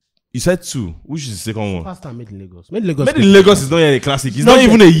actually. You said two. Which is the second one? First time made in Lagos. Made in Lagos. Made in Lagos is not yet a classic. It's Not not yet.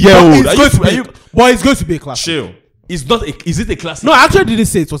 even a year But old. it's going to be- But it's going to be a classic. Chill. It's not. Is it a classic? No, I actually didn't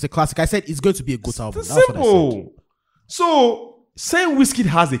say it was a classic. I said it's going to be a good album. It's That's what I said. simple. So saying Wizkid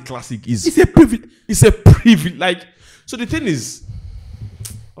has a classic is It's a privilege. it's a privilege. Like, so the thing is,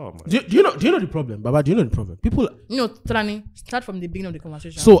 oh my. Do you know the problem, Baba? Do you know the problem? People. Tolani, start from the beginning of the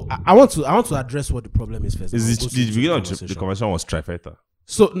conversation. So I want to address what the problem is first. Is I'll it, go to the beginning of conversation. the conversation was trifecta.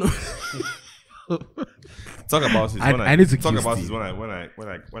 So no. Talk about it. I need to talk kiss about Steve. it when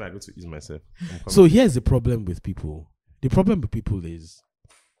I go to ease myself. I'm coming. So here's the problem with people. The problem with people is.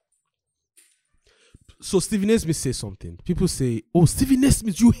 So Stephen A. Smith says something. People say, "Oh, Stephen A.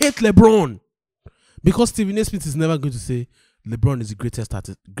 Smith, you hate LeBron," because Stephen A. Smith is never going to say LeBron is the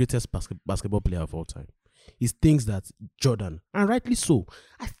greatest basketball player of all time. He thinks that Jordan, and rightly so.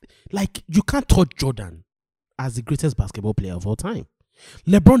 You can't touch Jordan as the greatest basketball player of all time.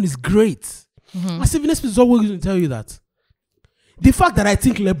 LeBron is great. And Stephen A. Smith is always going to tell you that. The fact that I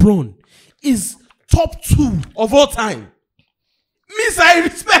think LeBron is top 2 of all time means I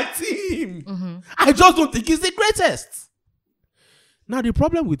respect him. I just don't think he's the greatest. Now, the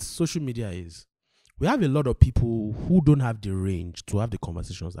problem with social media is we have a lot of people who don't have the range to have the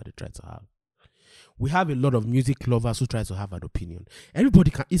conversations that they try to have. We have a lot of music lovers who try to have an opinion.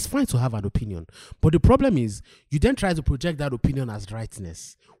 Everybody can, it's fine to have an opinion. But the problem is you then try to project that opinion as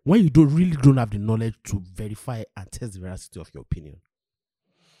rightness when you don't have the knowledge to verify and test the veracity of your opinion.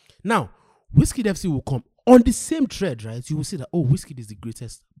 Now, Wizkid FC will come on the same thread, right? You will say that, oh, Wizkid is the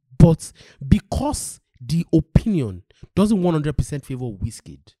greatest. But because the opinion doesn't 100% favor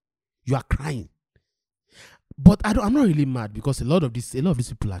Wizkid, you are crying. But I'm not really mad because a lot of these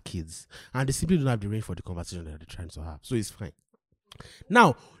people are kids and they simply don't have the range for the conversation that they're trying to have. So it's fine.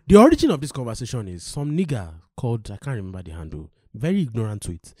 Now, the origin of this conversation is some nigga called, I can't remember the handle, very ignorant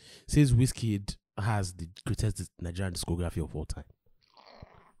tweet, says Wizkid has the greatest Nigerian discography of all time.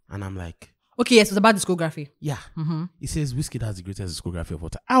 And I'm like, okay, yes, it's about discography. yeah. He says Wizkid has the greatest discography of all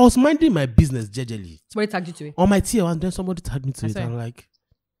time. I was minding my business jejely Somebody tagged you to it. on my tier, and then somebody tagged me to I it. saw it. I'm like,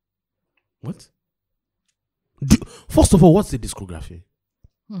 what? First of all, what's the discography?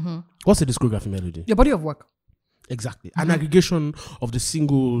 What's the discography, Melody? Your body of work. Exactly. An aggregation of the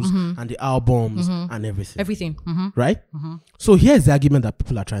singles and the albums and everything. Everything. Right? So here's the argument that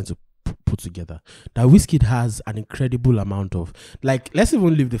people are trying to put together. That Wizkid has an incredible amount of, let's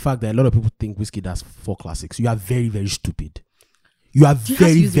even leave the fact that a lot of people think Wizkid has 4 classics. You are very, very stupid. You are You have to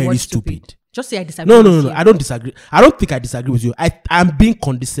very, use the very word stupid. Just say I disagree. No, with you. I don't disagree. I don't think I disagree with you. I'm being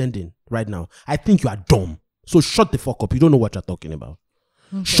condescending right now. I think you are dumb. So shut the fuck up. You don't know what you're talking about.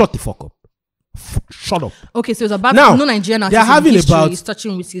 Shut the fuck up. Shut up. Okay, so it's about Now, no Nigerian they're artist in having history about- is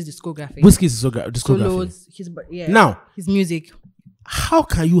touching Whiskey's discography. Whiskey's discography. Solos, Now, his music. how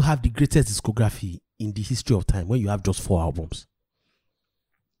can you have the greatest discography in the history of time when you have just 4 albums?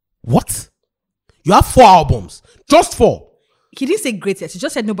 What? You have 4 albums. Just 4. He didn't say greatest. He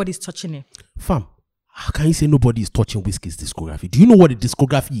just said nobody's touching it. Fam, how can you say nobody is touching Whiskey's discography? Do you know what a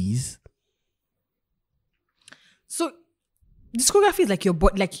discography is? So discography is like your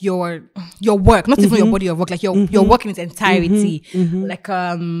work, not even your body of work, like your work in its entirety, like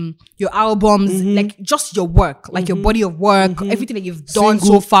your albums, like just your work, like your body of work, everything that you've done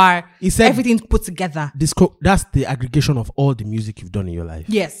so far, He said- everything's put together. That's the aggregation of all the music you've done in your life.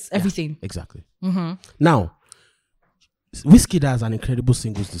 Yes, everything. Exactly. Now, Wizkid has an incredible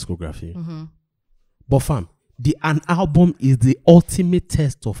singles discography. But fam, an album is the ultimate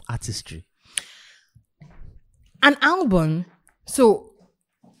test of artistry. An album. So,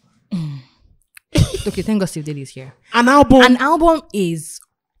 okay, thank God Steve Daly is here. An album is.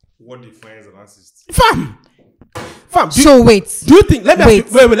 What defines an artist? Fam. So wait. Do you think? Let me Wait.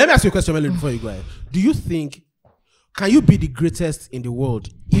 ask you, wait. Let me ask you a question, Melody, before you go ahead. Do you think can you be the greatest in the world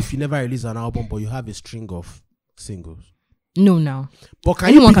if you never release an album but you have a string of singles? No. But can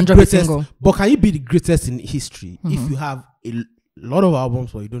Anyone you be can the drop a greatest? single. But can you be the greatest in history if you have a lot of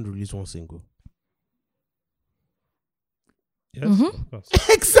albums but you don't release one single? Yes, of course.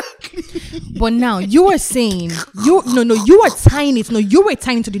 Exactly. But now you were saying you were tying it. No, you were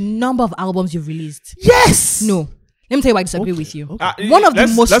tying it to the number of albums you've released. Yes. No. Let me tell you why I disagree with you. Okay. One of the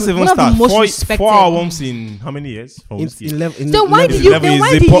most Four respected. albums in how many years? From In Whiskey? 11, So why 11 did you- Eleven then is why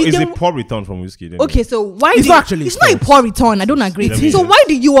a did poor, you- is a then- poor return from Whiskey. then. Okay, so why It's did, not actually it's not a poor return. I don't agree. Let me- So why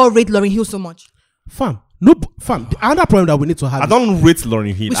do you all rate Lauryn Hill so much? Fam, the another problem that we need to have. I don't rate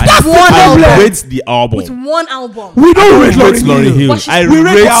Lauryn Hill. That's one album. I rate the album. With one album. we I don't don't rate rate Lauryn Lauryn Hill. But she- I we rate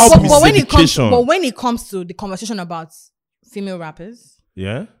rate the album. But when Mystification. it comes to the conversation about female rappers,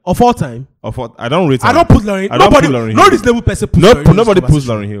 Yeah. Of all time, I don't rate. I her. don't put Lauryn. I don't Nobody, put Lauryn Hill. no reasonable person puts Lauryn Hill in Nobody this puts conversation.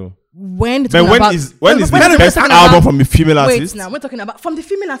 Lauryn Hill. when But when is the best album from a female Wait, artist? now we're talking about from the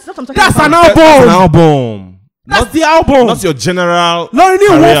female artist. That's what I'm talking That's about. an That's an album. album. That's the album. Not your general. Lauryn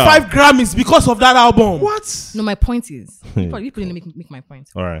Hill won career. 5 Grammys because of that album. What? No, my point is, you didn't make my point.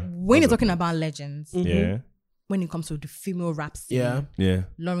 All right. When you're talking about legends, Yeah. when it comes to the female rap scene, Yeah. Yeah.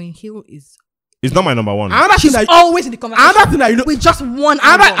 Lauryn Hill is It's not my number one. Another thing she's that always in the conversation. another thing that you know. with just one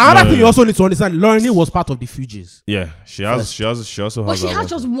Another album. thing you also need to understand. Lauryn Hill was part of the Fugees. Yeah. She also But has. she has album.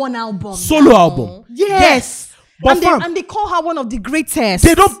 just one album. Solo now. album. Yes. But and, fam, they call her one of the greatest.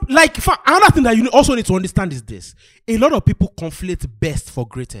 they don't like. Another thing that you also need to understand is this: a lot of people conflate best for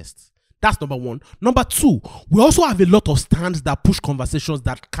greatest. That's number one. Number two, we also have a lot of stands that push conversations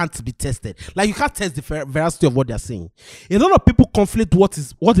that can't be tested. Like you can't test the veracity of what they're saying. A lot of people conflate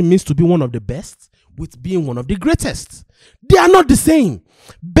what it means to be one of the best with being one of the greatest. They are not the same.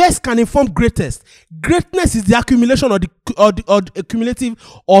 Best can inform greatest. Greatness is the accumulation or the cumulative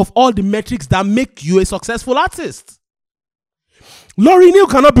of all the metrics that make you a successful artist. Lauryn Hill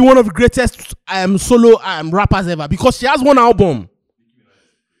cannot be one of the greatest solo rappers ever because she has one album.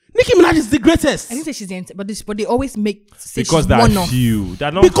 Nicki Minaj is the greatest. I didn't say she's the but they always say Because she's there one are of. few.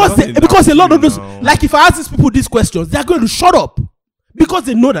 Because a lot of those, like if I ask these people these questions, they're going to shut up because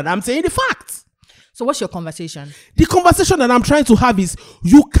they know that I'm saying the facts. So what's your conversation? The conversation that I'm trying to have is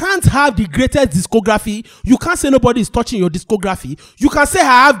you can't have the greatest discography. You can't say nobody is touching your discography. You can say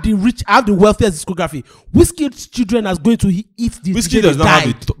I have the wealthiest discography. Wizkid's children are going to eat the Whiskey does not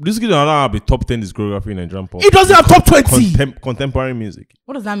have a top 10 discography in Nigerian pop. It doesn't have top 20. Contemporary music.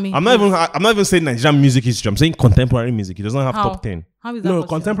 What does that mean? I'm not even saying Nigerian music history. I'm saying contemporary music. It doesn't have How? top 10. How is that No,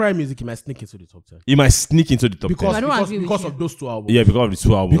 possible? contemporary music, it might sneak into the top 10. It might sneak into the top Because, 10. I don't agree with because you. of those two albums. Yeah, because of the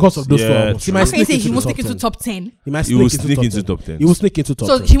two albums. Because of those two albums. true. He might How can you say sneak he into will the stick top into 10. top 10? He might He will sneak sneak into into top top 10. 10. He will sneak into top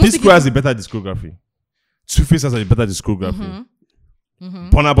So 10. he will This stick Square has into a better discography. Two-Face has a better discography.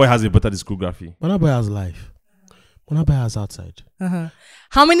 Burna Boy has a better discography. Burna Boy has live. Burna Boy has outside.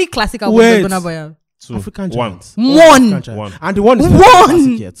 How many classic albums Wait. does Burna Boy have? Two. African One. Giants. One. African Giants. One. And the one is One. not a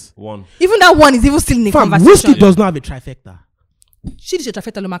classic yet. One. Even that one is even still in the Fam, conversation. Wizkid does not have a trifecta. She is your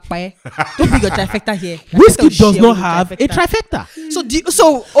trifecta, Lomakpaye. Don't bring your trifecta here. Wizkid does Share not with have a trifecta.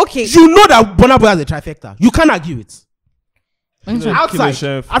 So okay. You know that Burna Boy has a trifecta. You can't argue it. Killer Outside,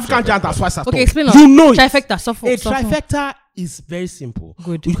 Chef, African Giant has twice at Okay, all. explain You know it. trifecta. Suffer. A trifecta is very simple.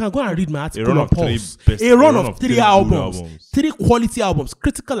 Good. You can go and read my article run on of three Pulse. best- A run of 3 good albums, 3 quality albums,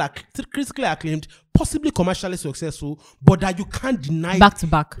 critically acclaimed, possibly commercially successful, but that you can't deny. Back to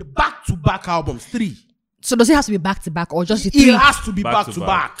back. Back-to-back albums, 3. So does it have to be back to back or just the It three? has to be Back back to to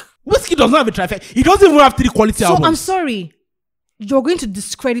back. back. Whiskey does not have a trifecta. He doesn't even have 3 quality So albums. I'm sorry. You're going to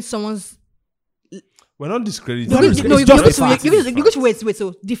discredit someone's. We're not discrediting. No, No, it's you just go a to fact. wait.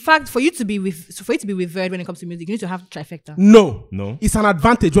 So the fact for you to be revered when it comes to music, you need to have trifecta. No. No. It's an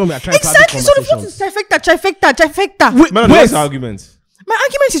advantage when we are trying Exactly. to So have the this fact conversation. is trifecta. Wait, Man, what's the argument? My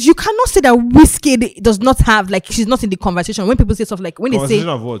argument is you cannot say that Wizkid does not have, like, she's not in the conversation. When people say stuff like, when they Conversation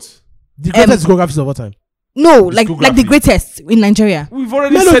say of what? The greatest discographies of all time. no, like the Discography. greatest in Nigeria. We've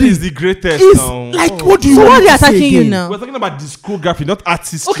already Melody said it's the greatest Is now. like, Oh. what do you So want what are me they to say attacking you again? now? We're talking about discography, not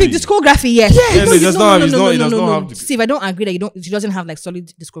artistry. Okay, discography, yes. Yeah, no, it does not have- it's not- it does not have the- Steve, I don't agree that she doesn't have like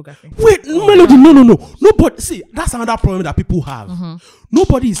solid discography. Wait, Melody, no. Nobody, see, that's another problem that people have. Mm-hmm.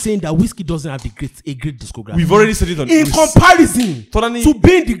 Nobody is saying that Whiskey doesn't have a great discography. We've already said it on in comparison Totally- to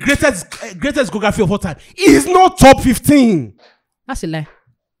being the greatest discography of all time, it is not top 15. That's a lie.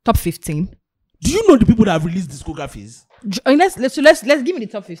 Top 15. Do you know the people that have released discographies? Let's give me the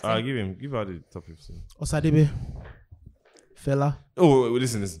top 15. Give out the top 15. Osadebe, Fela. Oh, wait,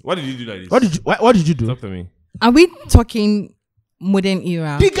 listen. Why did you do like this? What did you do? Talk to me. Are we talking modern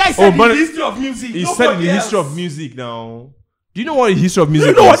era? The guy said but the history of music. He said in the history of music now. Do you know what the history of Do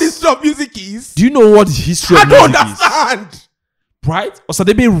music you know what is? history of music is? Do you know what the history I of don't music is? understand. Right?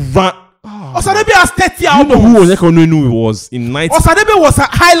 Osadebe ran. Osadebe has 30 You know who albums. Onyeka Onwenu was in 90. Osadebe was a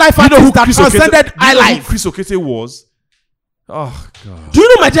high life You know who artist that Chris Okete- transcended high you know who life. Chris Okete was? Oh God. Do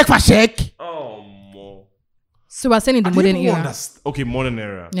you know Majek Fashek? Oh mo. So we're saying in the I don't modern even era. understand. Okay, modern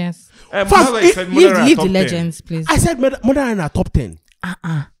era. Yes. Fast, now that you said modern Leave era, the top 10. legends, please. I said Modern Era top 10.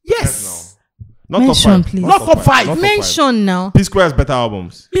 Uh-uh. Yes. Not Mention, top 5. please. Not top 5. Not top Mention now. P Square has better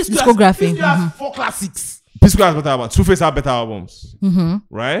albums. Discography. This has 4 classics. P Square has better albums. Two Face have better albums.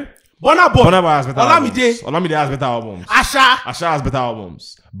 Right? Burna Boy. Bonaba has better albums. Olamide. Olamide has better albums. Asha. Asha has better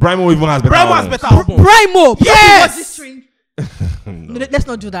albums. Brimo even has better Bremo has albums. better albums. Brimo. Yes. No, let's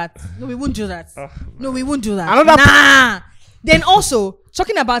not do that. No, we won't do that. No, we won't do that. Another nah. Then also,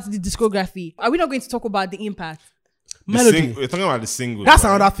 talking about the discography, are we not going to talk about the impact? Melody. We're talking about the singles. That's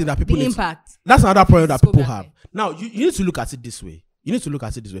right? another thing that people The need impact. That's another problem that people Discography. have. Now, you need to look at it this way.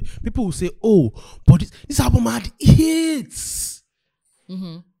 People will say, oh, but this album had hits.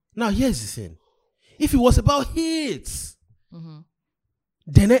 Now, here's the thing. If it was about hits,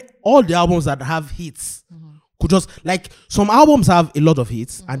 then all the albums that have hits could just, like, some albums have a lot of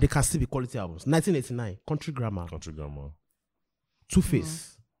hits and they can still be quality albums. 1989, Country Grammar, Country Grammar. Two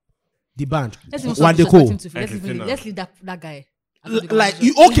Face, The Band, Let's even stop Wandeko. disrespecting Tufi. Entertainer. Let's leave that guy. Like,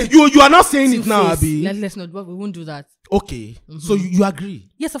 you are not saying it now, Abi. Let's not. We won't do that. Okay, so you agree?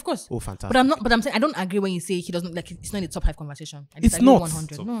 Yes, of course. Oh, fantastic. But I'm not. But I'm saying I don't agree when you say he doesn't like. It's not in the top 5 conversation. I It's disagree not.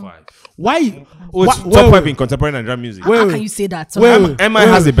 100. Top No. 5. Why? Oh, it's why- top 5 in contemporary Nigerian music. Wait, How wait. can you say that? Wait. MI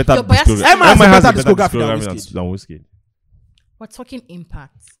has a better Your bias is- discography. MI has a better discography discography than than Wizkid. We're talking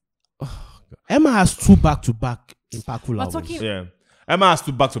impact. Emma has 2 back-to-back impactful We're albums. talking. Yeah. MI has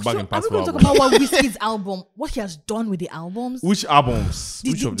 2 back-to-back So are we impactful going to talk albums. about what Wizkid's album, what he has done with the albums? Which albums?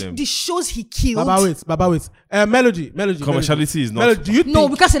 The, Which of them? the shows he killed. Baba wait. Melody. Commerciality is not- Melody, do you No,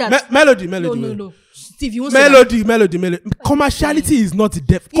 think- we can't say that. Melody. No. Steve, you won't say that. Melody. Commerciality is not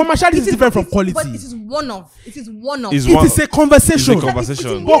commerciality is different from quality. But it is one of. Is It one- is a It's a conversation.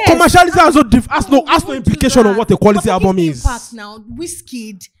 conversation. But Yes. commerciality has no We implication won't on do what a that. quality We're album talking is. Impact now,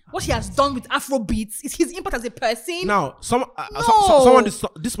 Wizkid, what he has done with Afro beats is his impact as a person. Now, someone No.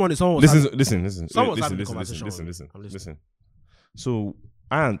 this morning someone was Listen. Someone's having a conversation. Listen. So,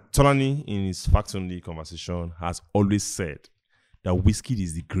 and Tolani in his Facts Only conversation has always said that Wizkid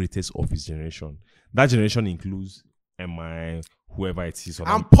is the greatest of his generation. That generation includes MI, whoever it is.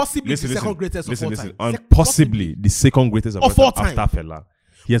 And possibly the second greatest of all time. And possibly the second greatest of all time after Fela.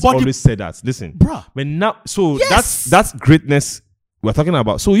 He has But always said that. Listen, Bruh. but now, so Yes. that's greatness we're talking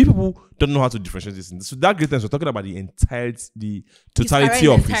about. So you people don't know how to differentiate this. So that greatness, we're talking about the totality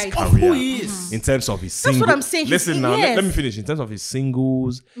career of in his entirety. career. Of who he is. In terms of his That's singles. what I'm saying. Listen He's- now, yes. let me finish. In terms of his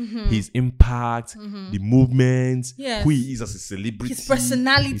singles, his impact, the movement, Yes. who he is as a celebrity, his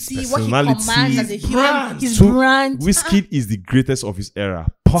personality, his what he commands as a human, brand. his So, brand. Wizkid is the greatest of his era,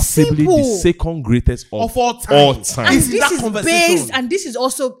 possibly the Simple. second greatest of all time. All And time. Is this that is conversation? based, and this is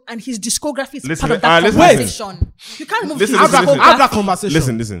also, and his discography is Listen, part of that listen, conversation. You can't move Listen, to listen, his listen. Have that discography.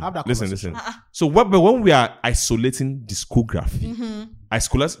 conversation. Listen. Have that Listen. conversation. So but when we are isolating discography,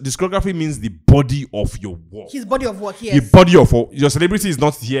 discography means the body of your work. His body of work, The yes. body of your celebrity is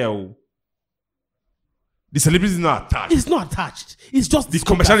not here. Oh. The celebrity is not attached. It's not attached. It's just The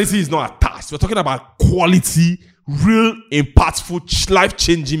commerciality is not attached. We're talking about quality, real, impactful,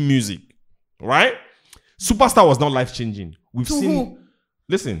 life-changing music. Right? Superstar was not life-changing. We've To seen. who?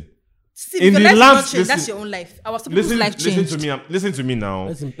 Listen. See, In your the life is last- not changed. That's listen- your own life. Our people's life changed. Listen to me now.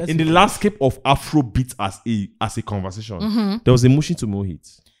 Listen In the landscape of Afrobeat as a conversation, there was a motion to Mo Hit.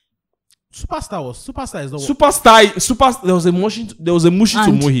 Superstar is not. Superstar. There was a motion. There was a motion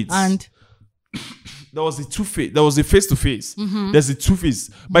to Mo Hit. And There was a two-face. There was a face-to-face. There's a two-face.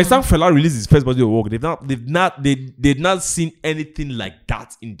 By the time Fela released his first body of work, they've not seen anything like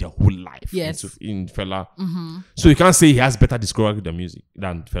that in their whole life. Yes. In Fela. So you can't say he has better discography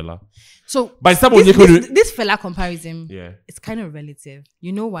than Fela. so By the time this fella comparison, yeah, it's kind of relative.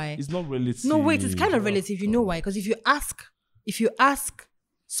 You know why? it's not relative. No, wait, it's kind of relative. You know why? Because if you ask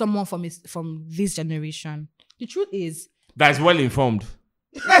someone from this generation, the truth is, That's well informed.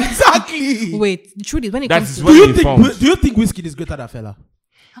 Exactly. wait, the truth is when it That comes is to well Do informed. you think Whiskey is greater than Fela?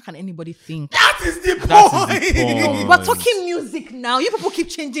 how can anybody think? That is the That is the point. We're talking music now. You people keep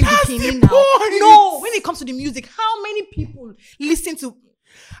changing That's the the opinion now. point. No, when it comes to the music, how many people listen to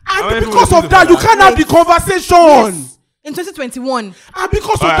And many because people of that, you can't have the conversation. Yes, in 2021? And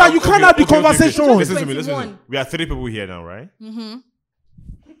because of that, you can't have the conversation. Listen to me. 21. We are 3 people here now, right?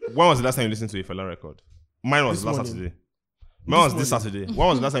 When was the last time you listened to a Fela record? Mine was This last morning. Saturday. Mine was this Saturday. When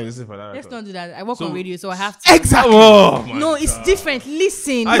was the last time you listened to a Fela record? Let's not do that. I work So- on radio, so I have to. Exactly. Oh my No, it's different.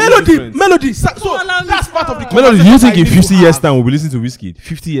 Listen. I- Melody, different. melody. So Don't allow me that's to part of the talk. Melody, do you think conversation in I need 50 to years have. time we'll be listening to Whiskey?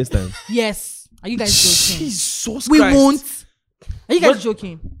 50 years time. Yes. Are you guys joking? Jesus We Christ. won't. Are you guys What?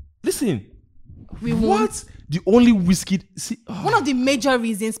 joking? Listen. We won't. What? The only Whiskey. See, One of the major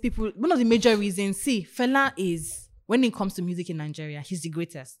reasons, see, Fela is, when it comes to music in Nigeria, he's the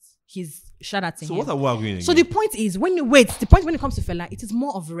greatest. He's shout out to so him. what are we arguing again? So the point is, when it comes to Fela, it is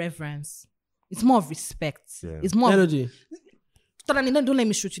more of reverence. It's more of respect. Yeah. It's more of, Melody. don't let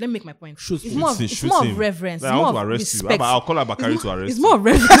me shoot you. Let me make my point. Shoot it's me. more of, Shoot it's more him. of reverence. Like, It's I more want to of arrest you. respect. I'll call Abakari to arrest It's you. more of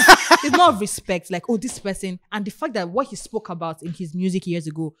reverence. It's more of respect. Like, oh, this person, and the fact that what he spoke about in his music years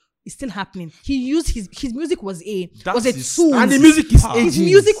ago is still happening. He used his music was a That's his- tool. And the music is his aging.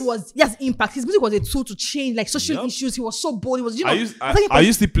 music was impact. His music was a tool to change like social Yep. issues. He was so bold. He was Are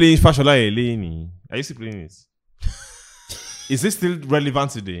you still playing Fashola Eleni? Are you still playing it? Is it still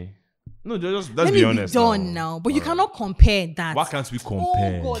relevant today? No, let's Let be me honest. be done now. But you cannot compare that. Why can't we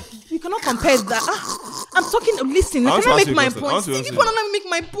compare? Oh God, you cannot compare that. I'm talking. Listen, I let want to me ask make you a my question. I point. want to See, ask people you- don't let me make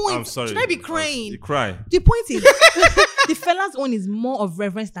my point. I'm sorry. Should I be crying? You cry. The point is, the fella's own is more of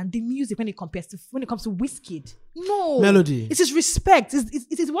reverence than the music when it comes to Wizkid. No, Melody. It is respect.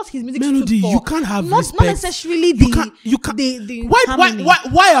 It is what his music Melody, stood for. you can't have not respect. necessarily You can't. the Why, harmony.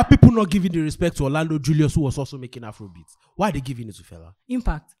 why are people not giving the respect to Orlando Julius, who was also making Afrobeats? Why are they giving it to Fela?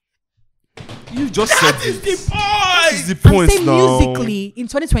 Impact. You just said That is it. the point. That is the I'm point saying now. musically in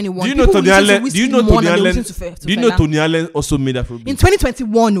 2021. Do you know people Tony listen to Allen? Wizkid Do you know more Tony than they Allen? listen to Do you know Fela. Tony Allen also made Afrobeat? In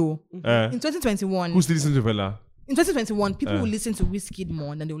 2021, Eh? in 2021, Who's still listening to Fela? in 2021, people will listen to Wizkid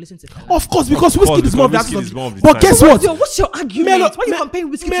more than they will listen to Fela. Of course, because Of course, Whiskey is more of the because artist Wizkid is more of the But time. guess So what? What's your argument? Why are you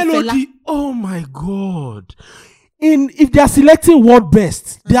comparing Wizkid to Fela? Melody. Oh my God. If they are selecting world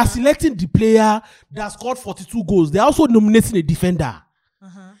best, they are selecting the player that scored 42 goals. They are also nominating a defender.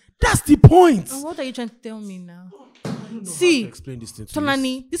 That's the point. And what are you trying to tell me now? To See, explain this thing to you.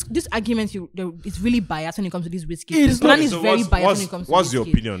 Tolani, this argument is really biased when it comes to this Wizkid. It is not- Tolani is very biased when it comes to What's your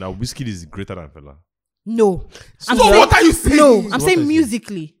Wizkid. opinion that Wizkid is greater than Fela? No. I'm So saying- what are you saying? No, So I'm what saying are you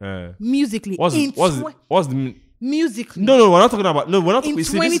musically. Eh. Musically. What's in what's the musically. No, we're not talking about. No, we're not. In we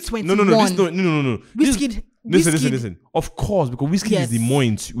see this- 2021. No. This- Wizkid. Listen. Of course, because Wizkid Yes.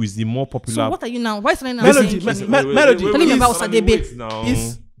 is the more popular. So what are you now? Why is Tolani now Melody, saying? Melody, Telling me about Tolani, Osadebe. wait now.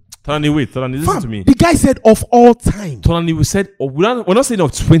 Is- Tolani, listen Fam, to me. the guy said of all time. Tolani, we said we're not saying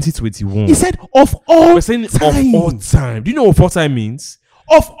of 2021. He said of all We're saying time. of all time. Do you know what all time means?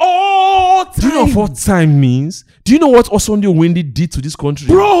 Of all time. Do you know what all time means? Do you know what Osunde Wendy did to this country?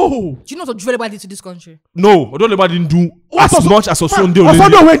 Bro. Do you know what Ojueleba did to this country? No, Odoleba didn't do What as much as Osunde Wendy.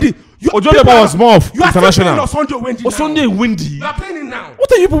 Osunde Wendy. Odoleba was more of You are international. still playing Osunde Wendy now. Osunde Wendy. You are playing it now.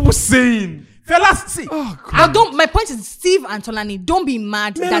 What are you people saying? Fellas, see. My point is, Steve and Tolani, don't be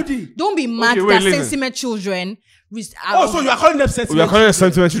mad Melody. that wait, listen. sentiment children. So you are calling them We sentiment. are calling it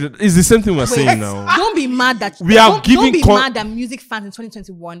sentiment. It's the same thing we're saying now. Don't be mad that We are don't giving be con- mad that music fans in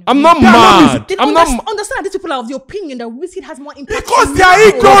 2021. I'm not They are mad. music- They I'm don't not. understand that these people are of the opinion that Wizkid has more impact. Because they now. are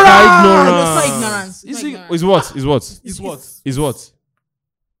ignorant. No, it's not ignorance. It's not ignorance. Is what? Is what?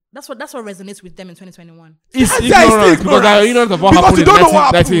 That's what resonates with them in 2021. It's That's ignorance ignorance. because they are ignorant of what Because happened you in don't know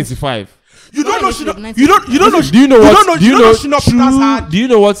what happened. 1985. You don't know Listen, Shino. You don't know. Do you know what? Do you know? Shino Peters had? Do you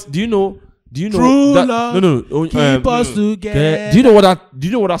know what? Do you know? Do you know? True that, love no. keep us together. Do you know what that? Do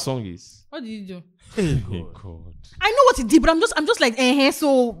you know what that song is? What did you do? Oh God. I know what he did, but I'm just like,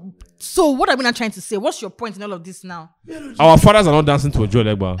 so So what are we not trying to say? What's your point in all of this now? Our fathers are not dancing to Ojo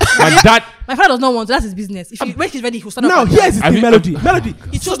Legba. My dad. My father does not want to. That's his business. When he's ready, he'll stand up. Now and here's dance. the melody. Melody.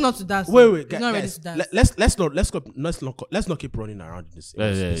 He chose not to dance. Wait, He's not ready guys. to dance. Let's not keep running around in this.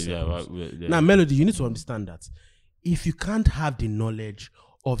 Yeah. Now, Melody, you need to understand that if you can't have the knowledge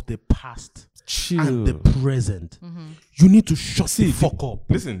of the past and the present, you need to shut the fuck up.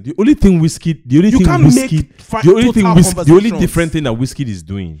 Listen, the only thing Wizkid, the only You thing can't Wizkid, make the only thing total Wizkid, the only conversations. different thing that Wizkid is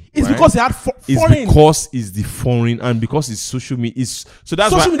doing It's right, because they had is foreign because it's the foreign and because it's social media. So that's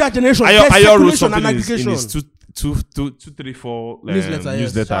social why media generation. Ayo there's wrote circulation something and in his aggregation. 234 Newsletter, yes.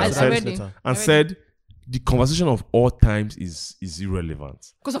 newsletter I and read it. said the conversation of all times is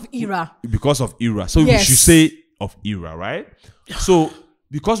irrelevant Because of era. because of era. So Yes. we should say of era, right? So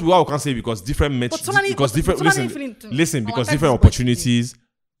because we can't say because different because different listen because different opportunities.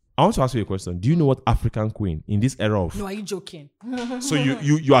 I want to ask you a question. Do you know what African Queen in this era of No, are you joking? so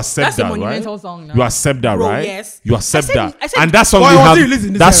you accept That's a that, right? monumental song now. You accept that, Bro, right? yes. You accept I said- that. And that song But they was have it released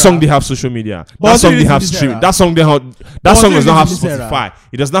in this that era? song they have social media. That was it song they released in have this stream. era? That song they have that was song it does not have released in this era? Spotify.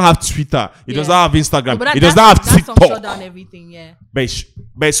 It does not have Twitter. It does Yeah. not have Instagram. But It does not have that song shut down TikTok. everything, yeah.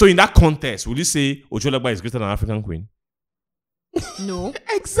 But so in that context, would you say Ojo Legba is greater than African Queen? No.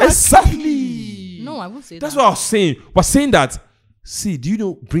 Exactly. No, I won't say That's that. what I was saying. We're saying that. See, do you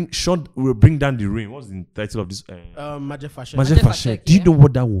know? Sean will bring down the rain. What's the title of this? Major Fashion. Major Major Fashion. Fashek, Do you yeah. know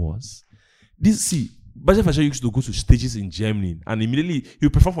what that was? Major Fashion used to go to stages in Germany and immediately he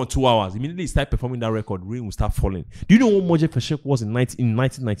would perform for 2 hours. Immediately he started performing that record, rain will start falling. Do you know what Major Fashion was in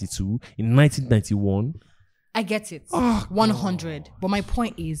 1992, in 1991? I get it. 100. But my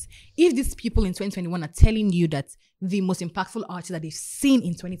point is, if these people in 2021 are telling you that the most impactful artist that they've seen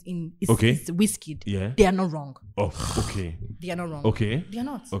is Wizkid, Yeah. they are not wrong. Oh, okay. They are not wrong. Okay. They are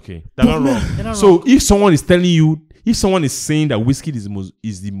not. Okay. They're not wrong. They're not So wrong. if someone is telling you, if someone is saying that Wizkid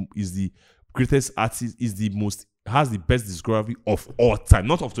is the greatest artist, has the best discography of all time,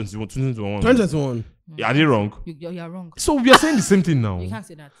 not of 2021. 2021. Are they wrong? You are wrong. So we are saying the same thing now. You can't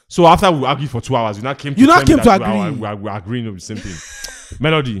say that. So after we argued for 2 hours, you now came to You now tell me came to that agree. We are agreeing on the same thing.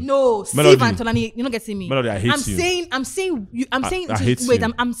 Melody. No, Melody. Steve and Tolani, you're not getting me. Melody, I hate I'm you. saying, I hate wait,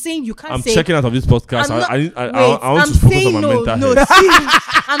 you. I'm saying you can't I'm say. checking out of this podcast. I'm not- I wait, want I'm to focus saying on my no, mental no, health. see,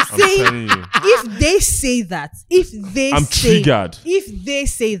 I'm I'm saying telling you. if they say that, I'm triggered. If they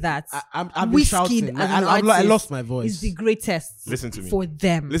say that, I've been shouting. as an I artist lost my voice. is the greatest. Listen to me. For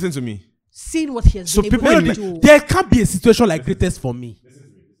them. Listen to me. Seeing what he has So been able people to in do. There can't be a situation like greatest for me.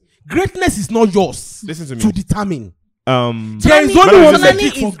 Greatness is not yours Listen to me. to determine. Um, There is Tolani- only one Melody,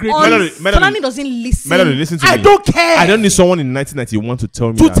 metric Tolani for is greatness. on- Melody. Tolani doesn't listen. Melody, listen to me. I don't care. I don't need someone in 1991 to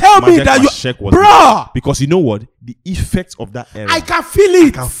tell me To that tell me Magic that you- Fashek was Bruh! great. Because you know what? The effect of that era. I can feel it.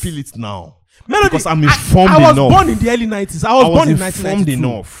 I can feel it now. Melody, Because I'm informed I was enough. born in the early 90s. I was born in informed 1992.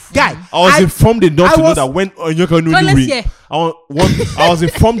 enough. Guy, I was informed enough I to know was- that when Onyeka So let's Onwenu hear. I was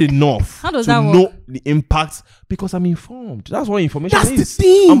informed enough How does to that work? know the impact because I'm informed. That's what information That's is. the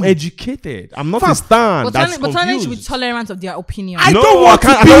thing. I'm educated. I'm not Fam, a stand. But That's Tolani should be confused. tolerant of their opinion. I No, don't want I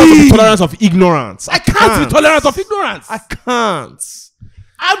can't, to I don't want to be. be tolerant of ignorance. I can't be tolerant of ignorance. I can't.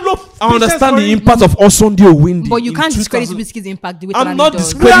 I love I understand the impact of Osunday Owindi. But you in can't discredit 2000. Wizkid's impact the way I'm Tolani not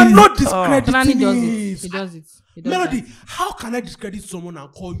does. We are discrediting- not discrediting Tolani does it. it. He does it. He does Melody, that. how can I discredit someone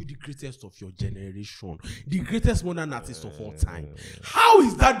and call you the greatest of your generation? The greatest modern artist of all time? How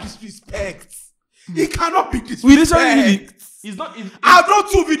is that disrespect? It cannot be disrespect. We literally. It's not. I've done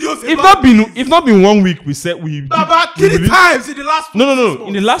 2 videos. If not been 1 week, we said we. About we 3 released- times in the last. No.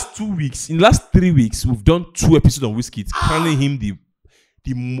 In the last 2 weeks, in the last 3 weeks, we've done 2 episodes on Wizkid, calling him the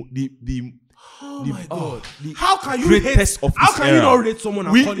Oh my God! the How can you greatest hate? of How his can you era. not rate someone?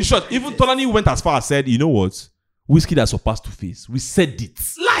 And call In him short, the even greatest? Tolani went as far as said, you know what, Wizkid has surpassed Two-Face. We said it.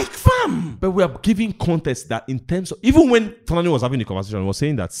 Like fam. But we are giving context that in terms of, even when Tolani was having the conversation, he was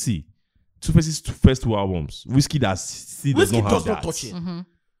saying that, see, Two-Face's first 2 albums, Wizkid does not have that. touch it.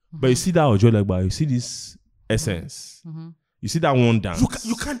 But you see that Ojo Legba, you see this essence, you see that one dance.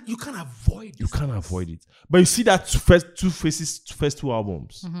 You can't avoid. You can't avoid it. But you see that Two-Face's first 2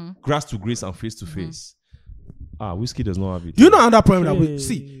 albums, Grass to Grace and Face to Face. Wizkid does not have it. Do you know another problem that we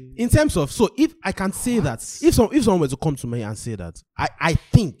see in terms of, so if I can say that if someone were to come to me and say that, I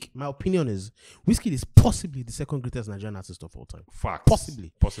think my opinion is Wizkid is possibly the second greatest Nigerian artist of all time. Facts.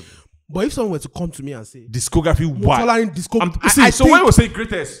 Possibly. But if someone were to come to me and say Discography, why? Tolani disco- See, I so think- when we say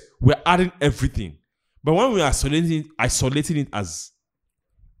greatest, we're adding everything. But when we are isolating it as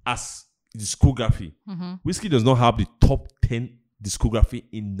discography, Wizkid does not have the top 10 discography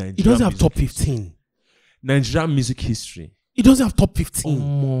in Nigeria. he doesn't have top 15. Nigerian music history. He doesn't have top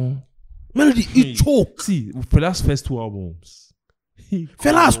 15. Melody, he chokes. See, for that first 2 albums,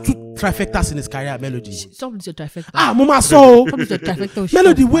 Fela has 2 trifectas in his career. Melody. Stop with your trifecta. Mama so. Stop with your trifecta.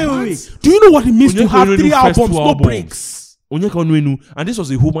 Melody, wait. Do you know what it means to have 3 albums, no breaks? Onyeka Onwenu, and this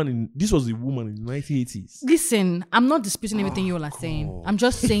was a woman in the 1980s. Listen, I'm not disputing everything you all are saying. I'm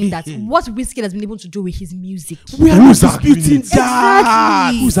just saying that what Wizkid has been able to do with his music. We are not Who's arguing disputing it? that.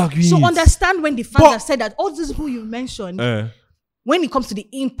 Exactly. Who's arguing So it? understand when the fans have said that all these people you mentioned, when it comes to the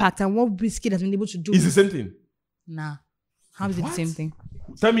impact and what Wizkid has been able to do. It's the same thing. Nah. How is it the same thing?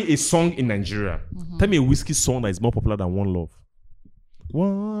 Tell me a song in Nigeria. Tell me a whiskey song that is more popular than One Love.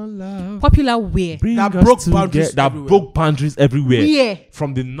 One Love. Popular where? That broke boundaries That everywhere. broke boundaries everywhere. Where?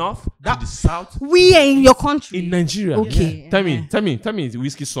 From the north to the south. Where in your country? In Nigeria. Okay. Yeah. Tell me the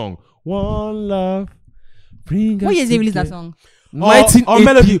whiskey song. One Love. Bring What us year they released that together. song? 1980.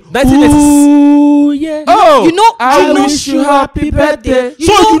 Melody. 1986. Ooh, yeah. Oh, You know, I you know- wish you happy birthday.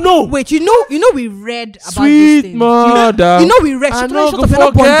 Wait, you know we read about Sweet these things. mother. You know we read. I Shut no up, go you're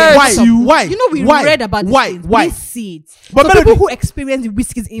not born forget then. Why? Shut up. Why? You know we Why? read about these Why? things. Why? We see it. But So Melody- people who experience the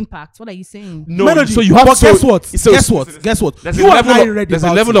whiskey's impact, what are you saying? No, Melody. so you have But to. guess what? so- Guess what? Guess what? There's You a and level I of, read there's a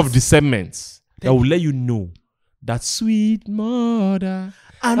about level it. of discernment that will let you know that sweet mother.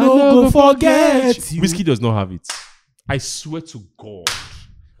 I no go forget you. Whiskey does not have it. I swear to God.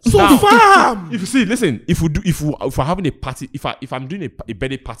 So Now, fam. If you see, listen, if we're having a party, if I'm doing a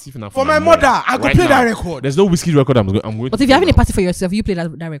birthday party For my mother, I go play that record. There's no whiskey record I'm going But to if you're having play a party for yourself, you play that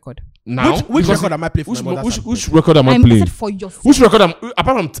record. now. Which Because record am I playing for my mother? which record am I I'm playing? said for yourself. Which record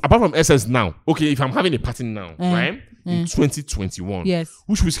apart from SS now? Okay, if I'm having a party now, right? In 2021. Yes.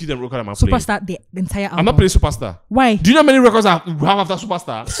 Which whiskey the record am I playing? Superstar, the entire album. I'm not playing Superstar. Why? Do you know how many records we have after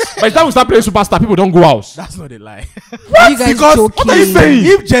Superstar? By the time we start playing Superstar, people don't go out. That's not a lie. Are you guys Because joking? What are you saying?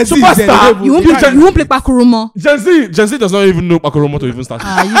 If Gen Z is Superstar, there, You won't play Bakurumo. Gen Z does not even know Akoromo to even start.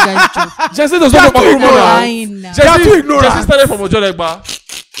 Ah, you guys joke. Gen Z does not know Akoromo now. Lying now. They are too ignorant. Gen Z started from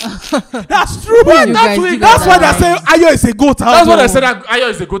Ojolegba. That's true. Man. You That's guys that's why are they're saying Ayo is a goat. That's what I said. Ayo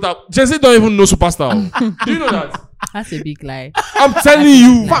is a good out. Gen Z don't even know Superstar. Do you know that? That's a big lie. I'm telling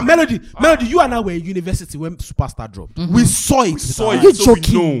you. Fam, Melody, you and I were in university when Superstar dropped. We saw it. Saw You it, so we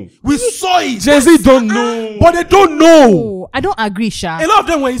joking? know. We saw it. Gen Z don't know. But they don't know. Oh, I don't agree, Sha. A lot of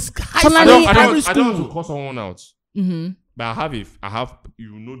them were in high Tolani- I school, don't primary want school. to call someone out. Mm-hmm. But I have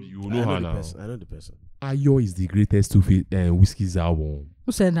you know her now. I know the person. Ayo is the greatest Whiskey's album.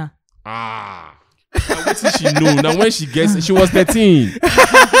 Who said that? Ah. Now what did she know? Now when she gets she was 13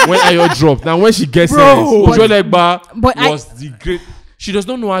 when Ayo dropped. Now when she gets Bro. Ojolegba But was the great. She does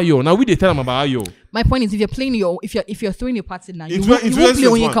not know Ayo. Now we they tell them about Ayo. My point is, if you're playing if you're throwing a party now, you In won't play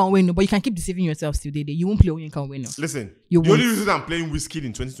 2021. Onyeka Onwenu, but you can keep deceiving yourself still. You won't play Onyeka Onwenu. Listen, You the won't. only reason I'm playing Whiskey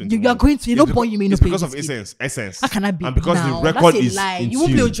in 2021 You are going to. You know, boy, you may not it's play because of Wizkid. essence. How can I be? And because now? the record That's a is lie. in You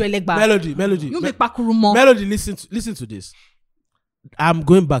won't play tune. Ojolegba. Melody. You won't play Bakurumo. Melody, listen to this. I'm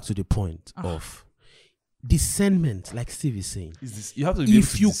going back to the point of discernment, like Steve is saying. Is this, you have to be able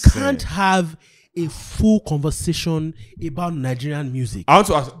If to you discern. can't have a full conversation about Nigerian music, I want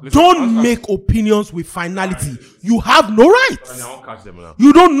to ask. Listen, I want don't to make opinions with finality. You have no right. ask, I won't catch them now.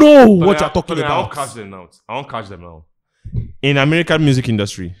 You don't know what you're talking I won't about. catch them now. I won't catch them now. In American music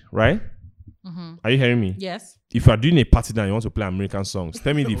industry, right? Are you hearing me? Yes. If you are doing a party now, you want to play American songs.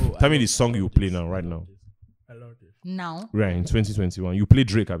 Tell me the song you play now, right now. Now. Right in 2021, you play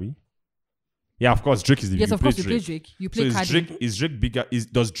Drake, Abi? Yeah, of course, Drake is the. Yes, you of play course you play Drake. You So play is Cardi. Drake bigger?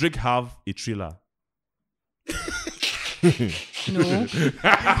 Does Drake have a thriller? No.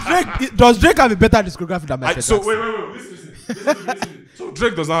 Does Drake have a better discography than Michael So Jackson? wait, listen. So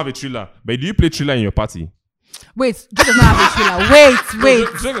Drake does not have a thriller, but do you play thriller in your party? Wait, Drake does not have a thriller. Wait.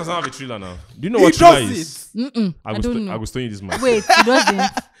 Drake does not have a thriller now. Do you know He what thriller does is? Mm-mm. I don't know. I will stone you this man. Wait, he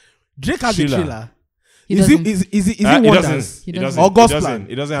doesn't. Drake has a Thriller. thriller. He Is doesn't. it It Wonders? doesn't. He It doesn't. doesn't. Or It Gosplan. doesn't.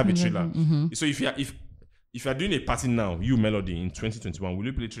 It doesn't have a thriller. Mm-hmm. So if you are doing a party now, you Melody in 2021, will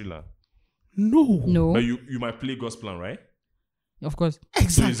you play thriller? No. No. But you might play Gosplan, right? Of course. So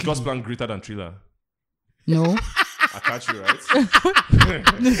Exactly. is Gosplan greater than thriller? No. I catch you, right?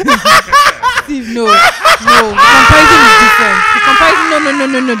 Steve, no. The comparison is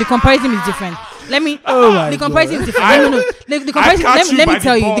different. No. The comparison is different. Let me. The comparison is different. No. The comparison. caught you Let by me the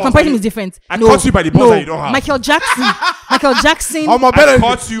tell you. The balls, comparison but is different. I No. caught you by the balls that you don't have. Michael Jackson. Oh, my I Melody.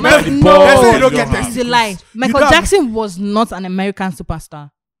 caught you by Melody, the no. balls Melody, that you don't you get don't have. It's a lie. Michael don't- Jackson was not an American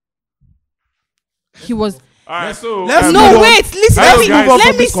superstar. He was. Alright, so Let's um, move No, on. wait. Listen. Hello, Let me. guys.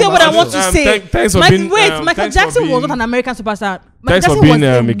 Let me say what I want to say. Thanks for being. Michael thanks for Jackson was being- not an American superstar. Thanks Michael for Jackson being, was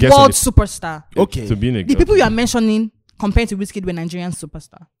a a guest on world the- superstar. Okay. To being a The people you are mentioning compared to Wizkid were Nigerian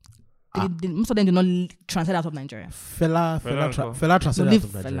superstar. Most of them did not translate out of Nigeria. Fela translated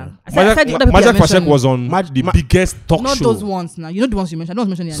Leave out of Fela. Nigeria. I said other people Majak you Fashek mentioned. was on the biggest talk Not show. those ones now. You know the ones you mentioned. I don't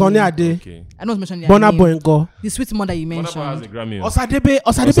mention their Sonny name. Ade, Okay. I don't mention their Burna name. Boy Ngo. The sweet mother you Burna Boy has a mentioned. Grammy. Osadebe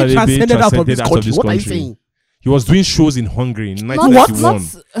Osadebe transcended out of this transcended country. What are you saying? He was doing shows in Hungary in Not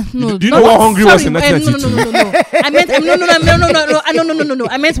 1991. no. Do you know what Hungary was in No. I meant no.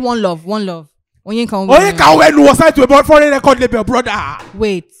 I meant One Love. Onyeka Onyeka was signed to a foreign record label, brother.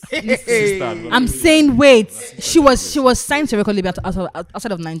 Wait. I'm saying wait. She was signed to a record label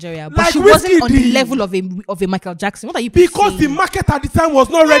outside of Nigeria, but Like she wasn't on the Wizkid. level of a Michael Jackson. What are you saying? Because the market at the time was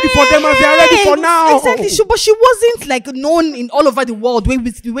not ready for them as they are ready for now. Exactly. But she wasn't like known in all over the world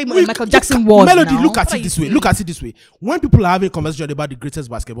the way Michael Jackson was. Melody, now. look at What are it you this way. saying? Look at it this way. When people are having a conversation about the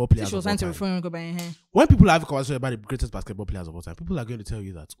greatest basketball players She was of all signed to a time, foreign record by her. when people are having a conversation about the greatest basketball players of all time, people are going to tell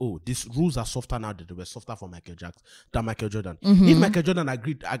you that, oh, these rules are softer now than they were softer for Michael Jackson than Michael Jordan. If Michael Jordan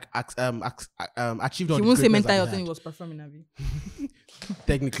achieved all She the won't say greatness mental that health he when he had, was performing. Abi.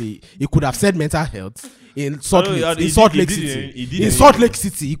 technically, he could have said mental health in Salt Oh, Lake, yeah, in he Salt did- Lake he did- City. he did In anyway. Salt Lake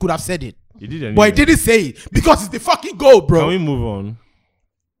City, he could have said it, He did anyway. but he didn't say it because it's the fucking goal, bro. Can we move on?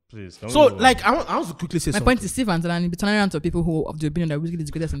 Please. Can we So, move on? like, I want to quickly say My something. point is Steve Antonani be turning around to people who of the opinion that Wizkid is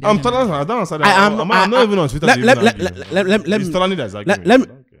the greatest in the I'm genre. telling I don't understand I that. am- I'm not even on Twitter. let- to even let- argue. let It's me- Tolani that's arguing. let me. I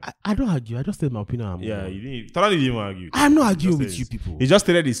don't care. I don't argue. I just state my opinion. and move Yeah, on. you didn't. Tolani didn't even argue. I'm not arguing Just with said you it. people. He just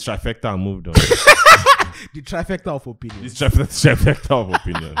stated his trifecta and moved on. The trifecta of opinion. His trifecta of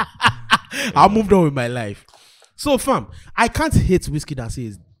opinion. I moved on with my life. So, fam, I can't hate Wizkid and say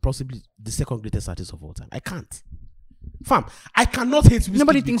he's possibly the second greatest artist of all time. I can't. Fam, I cannot hate Wizkid.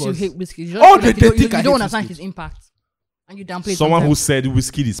 Nobody thinks you because- hate Wizkid. You just Oh, feel like they you think I don't hate understand Wizkid. his impact, and you downplay. it Someone who sometimes. said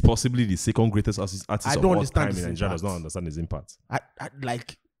Wizkid is possibly the second greatest artist I of don't all understand time his in Nigeria does impact. not understand his impact. I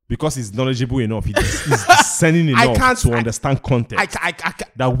like. Because he's knowledgeable enough. He's discerning I enough can't- to understand context. I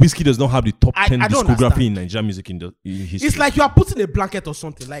That Wizkid does not have the top 10 I don't discography understand. in Nigerian music history. It's like you are putting a blanket or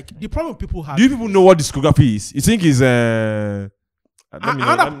something. Like the problem people have. Do you people know what discography is? You think is let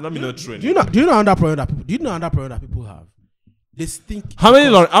me not throw Do you know? Do you know another problem that people? Do you know another problem that people have? They think. how many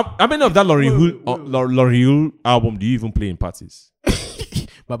of that Wait, Lauryn Hill album do you even play in parties?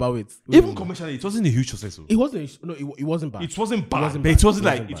 Baba, wait. Even commercially, it wasn't a huge success. It wasn't. No, it wasn't bad. It wasn't bad, wasn't but bad. it wasn't It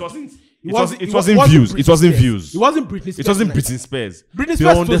like wasn't it bad. wasn't. It It wasn't wasn't views. Britney It wasn't Spears. views. It wasn't Britney Spears. It wasn't like- Britney Spears. Britney They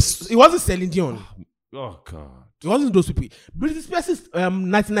Spears. were It wasn't Celine Dion. Oh god, It wasn't those people. Britney Spears'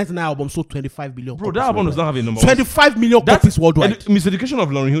 1999 album sold 25 million. bro, copies that album does not have a number one. 25 million copies worldwide. Miseducation of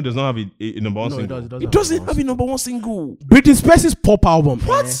Lauryn Hill does not have a number one No, it single. does- it It doesn't doesn't have a number one single. Britney Spears' pop album.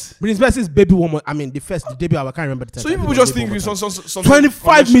 What? Britney Spears' Baby Woman. I mean, the debut album. I can't remember the title. So you people just think it's some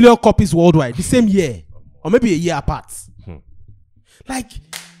 25 million copies worldwide the same year, or maybe a year apart. Like,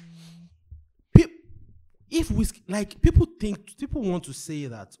 if Wizkid, like people want to say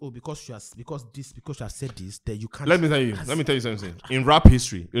that because she has said this, that you can't. Let me tell you something. In rap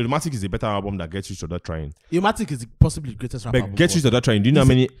history, Illmatic is a better album that Get Rich or Die Trying. Illmatic is possibly the greatest rap album. But Get Rich or Die Trying, do you know how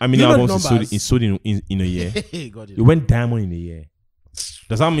many you know albums the numbers? it sold in a year? Hey, God, It went diamond in a year.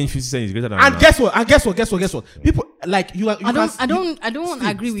 Does that mean 50 Cent is greater than and that? guess what? People like you. I don't Steve,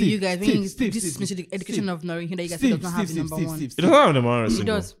 agree with Steve, you guys. I Steve, think Steve, this Steve, music education Steve, of Lauryn Hill that you guys Steve, does not have the number one. It doesn't have the number one It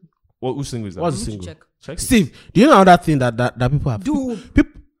single. does. Whose single is that? What's the Need to single? check. Check it. Steve, do you know another thing that people have? Dude.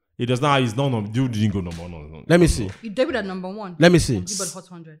 People, It does not. It's not. Dude didn't go number one. No. let me see. He debuted at number one. Let me see. On Billboard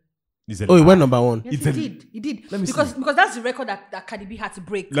Hot 100. It's a Oh, it lie. went number one. Yes, It's he a- did. He did. Let me Because that's the record that Cardi B had to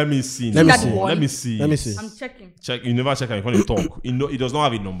break. Let me see. Let me Let see. Let me see. Let me see. I'm checking. Check. You never check and you can't talk. It does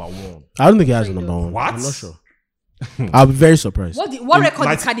not have a number one. I don't think it has a Sure it number does. one. What? I'm not sure. I'll be very surprised. What record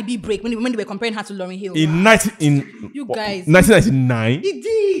did 19 Cardi B break when they were comparing her to Lauryn Hill? In You guys. 1999. He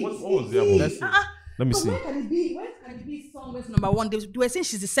did. What was the album? Let me But see. when Cardi B's song went to number one, they were saying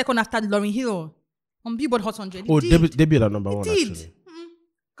she's the second after Lauryn Hill on Billboard Hot 100. He Oh, did. debut at number one. He did. Actually,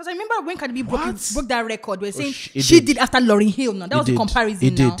 Because I remember when Cardi B broke that record, we were saying it she did. did after Lauryn Hill. Now that was the did. comparison.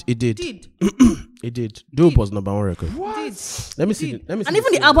 It did. now. It did. Did. it did. Dope was number one record. Did. Let me see. Did. Let me see. And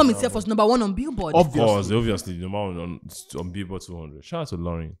even the album itself was number one on Billboard. Of course, obviously, number one on Billboard 200. Shout out to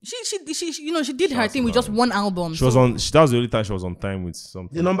Lauren. She did her thing with just one album. She was on. That was the only time she was on time with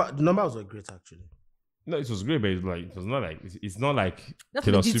something. The numbers were great actually. No, it was great, but it was not like. It's not like. That's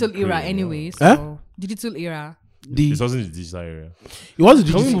the Taylor digital Swift era great, anyway. you So Huh? digital era. know. It wasn't the digital area. It was Can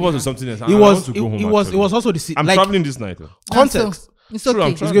we digital. move on to something else? It I was. want to go home, It was. It actually. was also the I'm like traveling this night. context. It's True, okay. I'm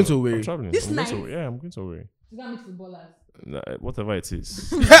He's traveling. going to Owerri. I'm traveling. This I'm going night? to- Yeah, I'm going to Owerri. You gotta meet footballers. Whatever it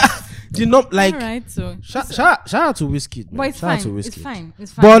is. Did not like. All right, so Shout out to Whiskey. but it's Shout out fine. to It's Whiskey. fine.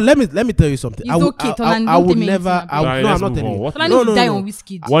 It's fine. But let me tell you something. It's okay, Tolan, I don't would tell me never. anything I would, Alright, no, I'm let's not move telling on. you. What Tolan No, will no, die no. on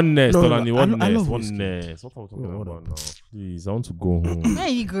whiskey. One nest, No, no, Tolani, no. one I nest, love one whiskey. nest. What are we talking Hold about on. now? Please, I want to go home. Where are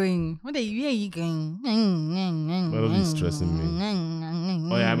you going? Where are you going? Melody is stressing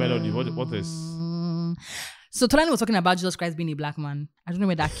me. Oh yeah, Melody. What is? So Tolani was talking about Jesus Christ being a black man. I don't know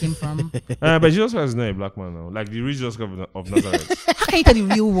where that came from. But Jesus Christ is not a black man now. Like the real Jesus Christ of Nazareth. How can you tell the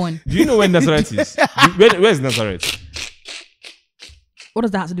real one? Do you know where Nazareth is? Where is Nazareth? What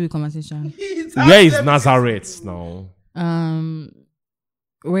does that have to do with conversation? Where is Nazareth now?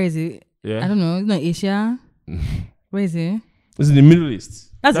 Where is it? Yeah. I don't know. It's not Asia. Where is it? It's in the Middle East.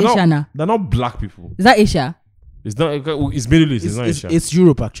 That's They're Asia not, now. They're not black people. Is that Asia? It's not. It's Middle East. It's not Asia. It's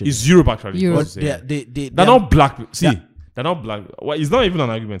Europe actually. It's Europe actually. Europe. What you're saying. They're They're not black people. See, they're not black. Well, it's not even an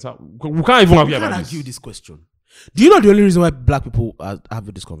argument. We can't even argue You can't about argue this. this question. Do you know the only reason why black people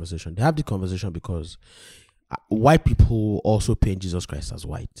have this conversation? They have the conversation because white people also paint Jesus Christ as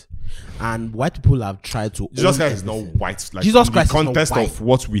white, and white people have tried to. Jesus own Christ is not everything. white. Like Jesus in Christ the is not context white. of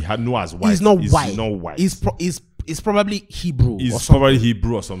what we know as white. He's not white. Not white. It's probably Hebrew. or He's something. probably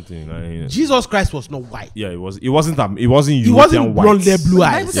Hebrew or something. Like, Jesus Christ was not white. yeah, it wasn't. It wasn't He European wasn't white. blonde hair, blue The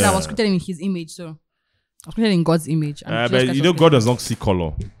Bible eyes. said I Yeah. was created in His image, so I was created in God's image. and Jesus But Christ you was know, God created- does not see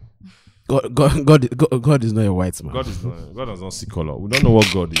color. God is not a white man. God does not see color. We don't know what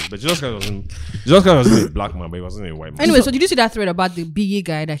God is. But Jesus Christ wasn't a black man, but he wasn't a white man. Anyway, so did you see that thread about the BE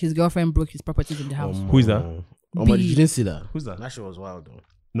guy that his girlfriend broke his properties in the house? Who is that? Oh my, you didn't see that? Who's that? That shit was wild though.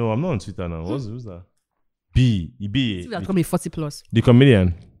 No, I'm not on Twitter now. Who's that? B. That's probably 40 plus. The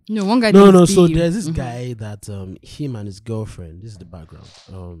comedian. No, one guy. No. named So BE. there's this guy that him and his girlfriend. This is the background.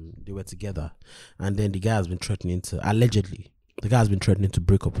 They were together, and then the guy has been threatening to allegedly. The guy has been threatening to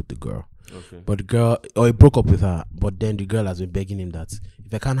break up with the girl. Okay. But the girl, or he broke up with her. But then the girl has been begging him that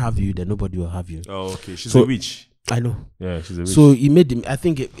if I can't have you, then nobody will have you. Oh, okay. She's So- a witch. I know. Yeah, she's a witch. So he made him. I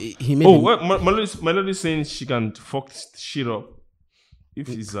think he made. Oh, him, what? Melody saying she can fuck shit up. If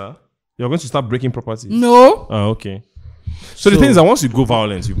it's you're going to start breaking property. No. Oh, okay. So the thing is that once you go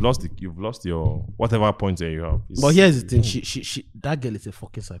violent, you've lost your whatever point that you have. But here's the thing: she that girl is a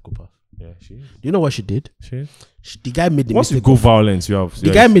fucking psychopath. Yeah, she is. Do you know what she did? She is. The guy made the Once you mistake. go violent, you have. The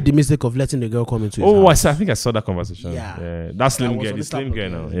guy made the mistake of letting the girl come into his Oh, house. I think I saw that conversation. Yeah. That slim That was girl, on the the slim top girl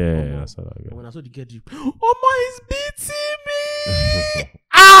of now. the- Yeah, I saw that girl. When I saw the girl, oh my, he's beating me.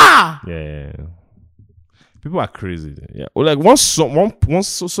 Ah! Yeah. People are crazy. Yeah. Or like once so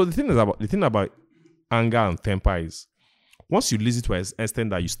the thing about anger and temper is once you lose it to an extent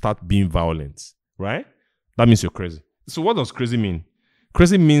that you start being violent, right? That means you're crazy. So what does crazy mean?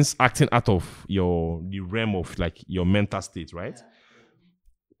 Crazy means acting out of the realm of like your mental state, right?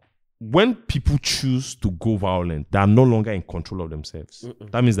 When people choose to go violent, they are no longer in control of themselves.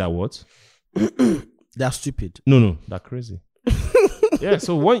 That means that what? They're stupid. No, they're crazy. Yeah.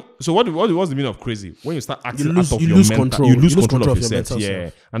 So what's the meaning of crazy? When you start acting lose- out of you your lose mental, control. you lose You lose control of control of your yourself. mental Yeah,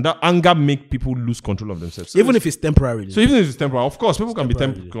 self. and that anger make people lose control of themselves. So Even if it's temporarily. even if it's temporary, of course, people can be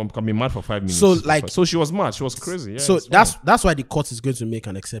temporarily. can be mad for 5 minutes. So, like- so she was mad. She was crazy. Yeah, So it's fine. that's why the court is going to make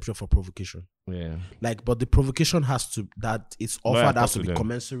an exception for provocation. Yeah. Like, but the provocation has to that it's Lawyer, offered talk has to to be them.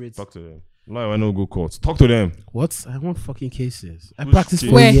 commensurate. Talk to them. No, I know go court. Talk to them. What? I want fucking cases. I Which practiced case?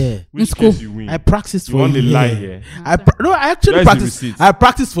 for a Where? year. Which school. case you win? I practiced you for a want the year. lie here? I actually Where's the practiced. receipt? I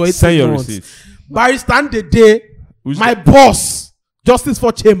practiced for 18 Send your months. receipt. Barrister and the day, Who's my boss, Justice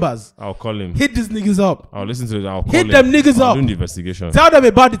for Chambers, I'll call him. hit these niggas up. I'll listen to it. I'll call Hit him. them niggas I'll up. do the investigation. Tell them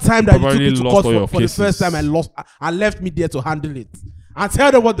about the time that you took Probably me to lost court all your for the first cases. time I lost and left me there to handle it. And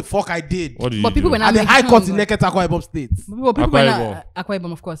tell them what the fuck I did. What do you But people do? were not At the making High Court in sure, Neketa, Akwa Ibom State. People were Akwa not Akwa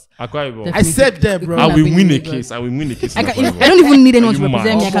Ibom, of course. Akwa Ibom. Definitely. I said there, bro. I I will will win win a it, case. I will win a case. I, in can, Akwa Ibom. I don't even need anyone Are to you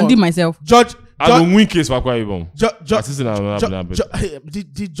represent mad? me. I can do it myself. Judge, I will win case for Akwa Ibom. Assistant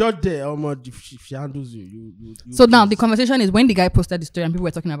the judge there, if she handles you. So now the conversation is when the guy posted the story and people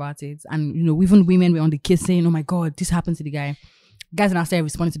were talking about it, and even women were on the case saying, "Oh my God, this happened to the guy." Guys now started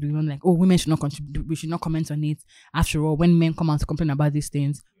responding to the women like, "Oh, women should not contribute. We should not comment on it." After all, when men come out to complain about these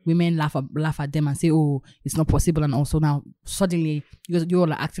things, women laugh at them and say, "Oh, it's not possible." And also now suddenly you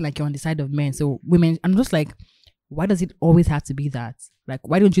all are acting like you're on the side of men. So women, I'm just like, why does it always have to be that? Like,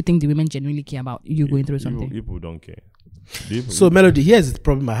 why don't you think the women genuinely care about you going through something? People don't care. So, Melody, here's the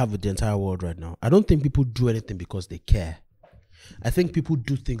problem I have with the entire world right now. I don't think people do anything because they care. I think people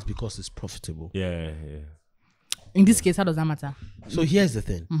do things because it's profitable. Yeah. In this case, how does that matter? So here's the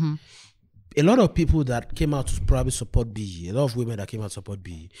thing. A lot of people that came out to probably support BE, a lot of women that came out to support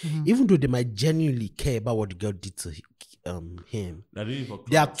BE, even though they might genuinely care about what the girl did to him. They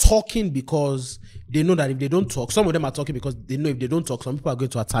They are talking because they know that if they don't talk, some of them are talking because they know if they don't talk, some people are going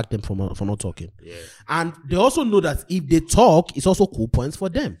to attack them for not talking. Yeah. And they also know that if they talk, it's also cool points for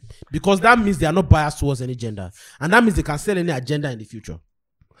them because that means they are not biased towards any gender, and that means they can sell any agenda in the future.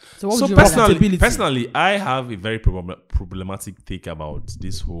 So what So would you rather? personally, I have a very problematic take about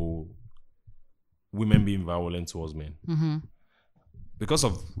this whole women being violent towards men. Because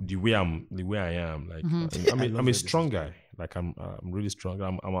of the way I am, like I'm a strong guy. Like I'm really strong.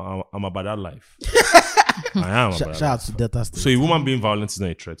 I'm about that life. I am. Shout out to Delta State. So a woman being violent is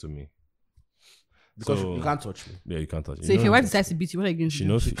not a threat to me. Because so, you can't touch me. Yeah, you can't touch. So if your wife decides to beat you, what are you going to she do?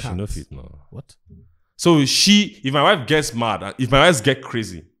 knows she knows it now. What? So if my wife gets mad, if my wife gets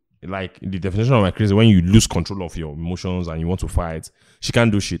crazy, like the definition of my crazy, when you lose control of your emotions and you want to fight, she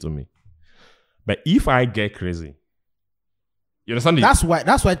can't do shit to me. But if I get crazy, you understand? That's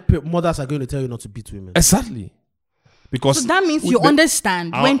why mothers are going to tell you not to beat women. Exactly. Because So that means you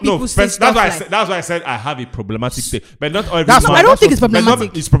understand when people say stuff like... that's why I said I have a problematic thing. But not every That's man. why I don't think it's but not-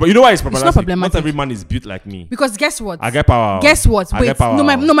 problematic. you know why it's problematic? not problematic. Not every man is built like me. Because guess what? I get power. Guess what? I Wait, get power.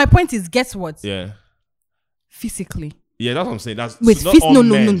 my point is, guess what? Yeah. Physically. Yeah, that's what I'm saying. That's Wait, not all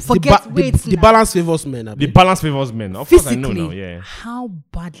men. forget, the balance favors men. The balance favors men. Of course I know Physically, now. Yeah. how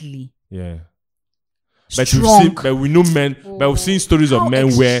badly Yeah. But strong. but we know men. But we've seen stories of how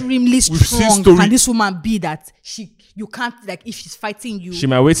men where extremely we've seen strong stories. can this woman be that you can't, like, if she's fighting you? She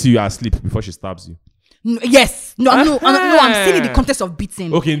might wait till you are asleep before she stabs you. Yes. I'm saying in the context of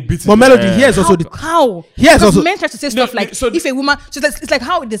beating. Okay, in beating. But Melody, here's also How? Here's Because also- men try to say stuff like, so if a woman, so it's like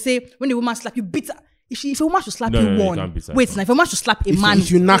how they say when a woman slap you, beat her. If a woman should slap No, you no, you one, can't beat her. wait, now if a woman should slap a man,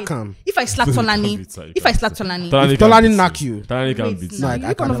 if you knock wait, him. if I slap You can't Tolani, beat her, you if I can't slap beat her. Tolani, Tolani If can Tolani beat knock you. you. Tolani can wait, beat now, you. No, I you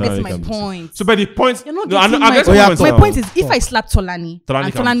cannot. cannot get Tolani my can beat you. point. So, but the point. You're not No, getting I my get point. your point. My now. point is, if I slap Tolani, Tolani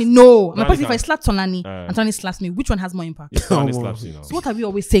and can- Tolani, no. My Tolani point is, if can- I slap Tolani and Tolani slaps me, which one has more impact? Tolani slaps you now. So what are we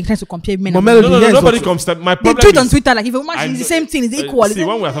always saying? Trying to compare men But and Melody, women? No, here's nobody what- comes. My They problem do it on is. Twitter, like if a woman I is the know- same thing, is equal. See,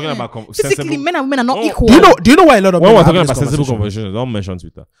 when we're talking about physically, sensible- men and women are not Oh, equal. Do you know why a lot of When men we're are talking having about this sensible conversation? conversations, don't mention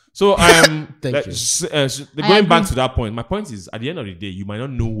Twitter. So I am Thank you. going back agree. to that point. My point is, at the end of the day, you might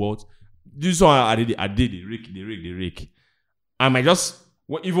not know what. This is why I did the rake. I might just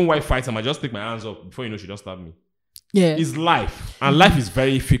even while fights, I might just take my hands up before you know she just stab me. Yeah. It's life, and life is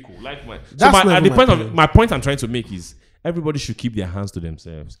very fickle. Life, man. So That's not at the even point my of point. my point I'm trying to make is everybody should keep their hands to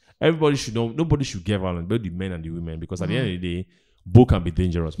themselves. Everybody should know. Nobody should get violent, both the men and the women, because at the end of the day, both can be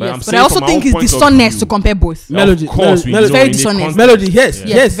dangerous. But Yes, I'm but saying I also from my think own it's point of dishonest view- to compare both. Melody, of course, we Melody, know very in a dishonest. context. Melody,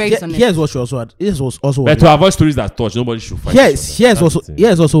 Yes, very dishonest. here's what you also. Here's what's also. But to avoid stories that touch, nobody should fight. Here's each other. That's the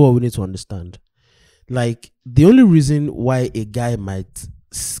thing. also what we need to understand. Like the only reason why a guy might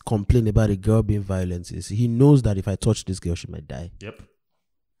complain about a girl being violent is he knows that if I touch this girl, she might die. Yep.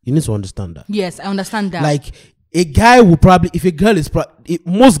 You need to understand that. Yes, I understand that. Like a guy will probably, if a girl is,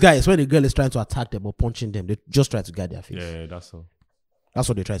 most guys when a girl is trying to attack them or punching them, they just try to guard their face. Yeah, that's all. That's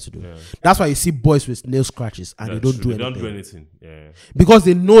what they try to do. Yeah. That's why you see boys with nail scratches and That's they don't true. do They anything. don't do anything. Yeah. Because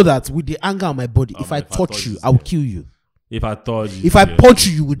they know that with the anger on my body, if I touch touch you, you, I will yeah. kill you. If I touch you, If I yeah. punch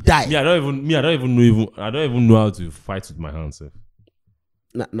you, you will die. I don't even know how to fight with my hands. Sef.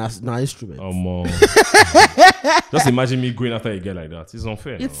 Nah, instrument. Just imagine me going after a girl like that. It's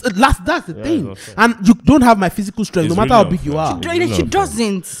unfair. It's now. that's the Yeah, thing, it's unfair. and you don't have my physical strength, It's no matter really how big you unfair. are. It's really she unfair.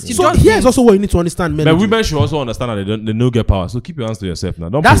 doesn't. She So doesn't. here's also what you need to understand, But Melody. women should also understand that they don't get power. So keep your hands to yourself now.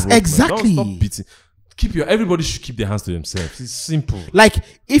 Don't That's provoke, man. exactly- Don't stop beating. Everybody should keep their hands to themselves. It's simple. Like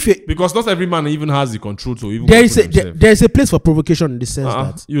if it, Because not every man even has the control to even there is control himself. there is a place for provocation in the sense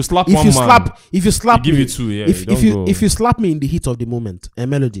that You slap if one you man. slap He give me, you two, yeah, if you don't go. if you slap me in the heat of the moment, a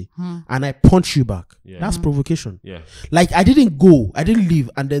Melody, and I punch you back, Yeah. that's provocation. Yeah. Like I didn't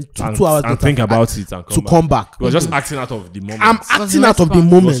leave, and then two hours and later, think about it and to come back. He was just acting out of the moment. I'm Was acting the out of the response.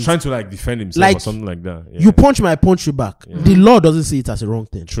 He was moment. trying to like defend himself Like, or something like that. Yeah. You punch me, I punch you back. The law doesn't see it as a wrong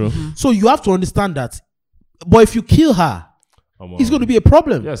thing. True. So you have to understand that. But if you kill her, it's going to be a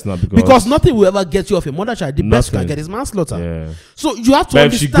problem. Yes, not Because nothing will ever get you off a murder charge. The best you can Nothing. get is manslaughter. Yeah. So you have to But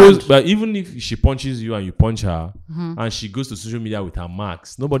if she understand. goes, but even if she punches you and you punch her, and she goes to social media with her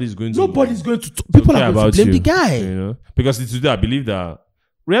marks, nobody's going to. Nobody's going to. People care are going to blame you, the guy. You know, because today I believe that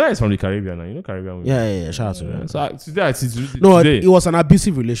Rihanna is from the Caribbean now. You know Caribbean women. Yeah. Shout out to Yeah. her. So today I see No, today, it was an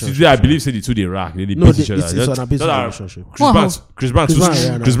abusive relationship. today I believe say the two they rock. They No, beat each other. it's Just- an abusive just are- relationship. Wow. Chris Brown, Chris Brown,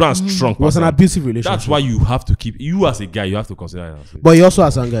 yeah, no. Chris Brown's strong. It was an person. abusive relationship. That's why you have to keep you as a guy. You have to consider it. But he also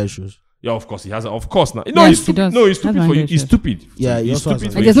has anger issues. Yeah, of course he has. Of course now. No, Yes, he's he stupid. does. No, he's Has stupid for anger you. He's issues. stupid. Yeah, he he's also has stupid.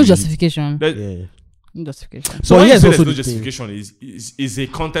 anger for Like, there's you no to- justification. that- Yeah. No justification. So But when you here's say also there's no the thing. justification is a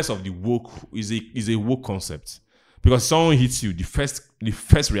context of the woke is a woke concept. Because someone hits you, the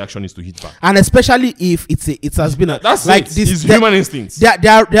first reaction is to hit back. And especially if it has been That's like it. this. It's human instinct. There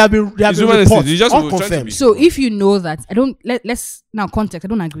have been It's human reports, instinct. You just will try to unconfirmed. be- So if you know that, let's now context. I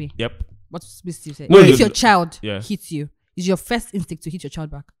don't agree. Yep. What Steve said. No, if no, your no. child Yeah. hits you, is your first instinct to hit your child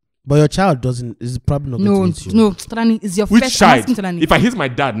back? But your child is probably not No, going to hit you. no. Tolani, is your Which first. I'm child? asking Tolani. If I hit my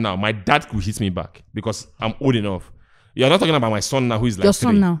dad now, my dad could hit me back because I'm old enough. You're not talking about my son now who is like Your 3.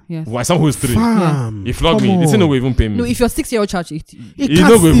 son now, yes. My son who is 3. Fam, He flogged come me. This on. thing no go even pay me. No, if your 6-year-old child should hit you. He He can't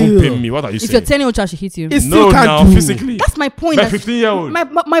no go even still. pay me. What are you If your saying? 10-year-old child should hit you. He still No, can't now do. physically. That's my point. My That's- 15-year-old.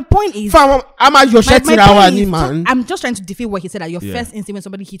 My point is. Fam, I'm at your My shitty point hour, is, man. I'm just trying to defeat what he said, that your Yeah. first instinct when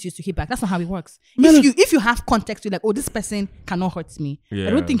somebody hits you is to hit back. That's not how it works. Man, If you have context, you're like, oh, this person cannot hurt me. Yeah. I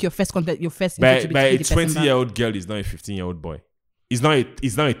don't think your first instinct But to be a to hit the person back. 20-year-old girl is not a 15-year-old boy. He's not a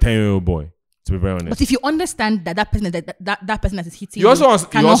 10-year-old boy. To be very honest. But if you understand that person that person that is hitting you also you want, you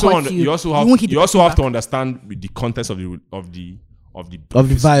cannot also hurt want, you, you also you have won't hit the you also person have to back. understand the context of the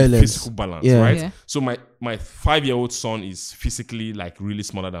violence. physical balance, Yeah. right? Yeah. So my 5-year-old son is physically like really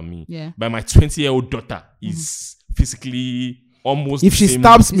smaller than me. Yeah. But my 20-year-old daughter is physically almost. If the she same-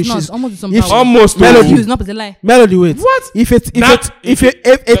 stabs me, It's not, she's it's almost some if power. she- almost Melody. You, it's not, it's a lie. Melody. Wait, What? If it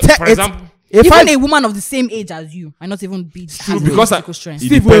That- for example, Even a woman of the same age as you might not even be has because the I- physical strength. it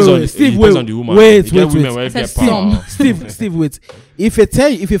Steve, depends wait, on wait, it Steve, depends wait, on the woman. wait, You get wait, women wait. where I you get said some. power. Steve, wait. If a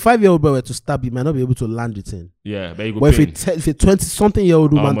 5-year-old boy were to stab you, might not be able to land it in. Yeah, but you go But pay. if a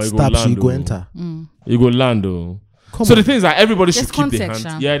 20-something-year-old woman man, you go stabs you, land, you go oh. enter. You go land though. Come So on. the thing is that everybody There's should keep the context,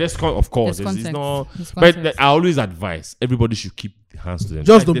 hands. yeah. Yeah, of course. There's It's context. not. There's But context. I always advise everybody should keep the hands to them.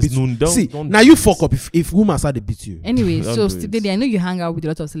 Just don't beat. See, now you do fuck up if woman start to beat you. Anyway, Don't so do it. Steve, I know you hang out with a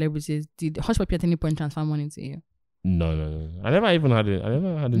lot of celebrities. Did Hush Puppy at any point transfer money to you? No. I never even had it. I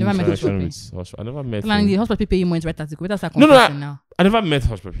never had Never any met interaction Hush with Hush. I never met Tolani, him. the Hush Puppy pay you more in right article. That's a No, confession now. I never met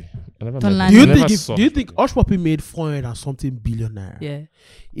Hush Puppy. I never Don't met lie. him. Do you I never think saw do you him. think Hush Puppy made 400 and something billion naira? Yeah.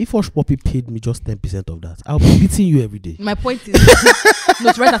 If Hush Puppy paid me just 10% of that, I'll be beating you every day, My point is,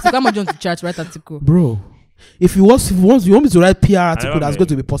 no, to write article. How much you want to charge? Write article. bro. If you want me to write PR article never that's met- going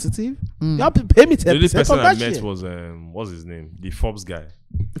to be positive, Mm. you have to pay me The only 10% person of I that met shit. was what's his name? The Forbes guy.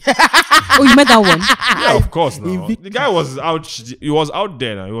 Oh, you met that one? Yeah, of course. Now Invictus. the guy was out. He was out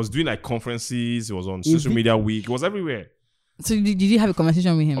there. Now. He was doing like conferences. He was on social media week. He was everywhere. So did you have a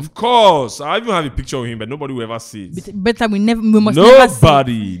conversation with him? Of course, I even have a picture of him, but nobody will ever see it. Better we must never see.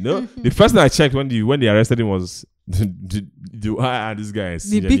 Nobody. No. The first thing I checked when they arrested him was do I this guy The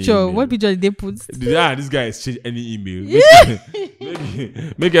exchange any picture. email? What picture did they put? Did this guy exchange any email?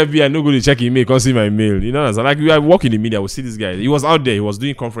 Make FBI no go to check email, can't see my mail. You know, so like we are working in the media, we see this guy. He was out there. He was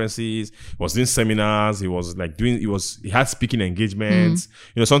doing conferences. He was doing seminars. He was like doing. He had speaking engagements.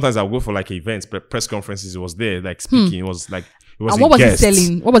 You know, sometimes I go for like events, press conferences. He was there, like speaking. It was like. It was And a what was guest. he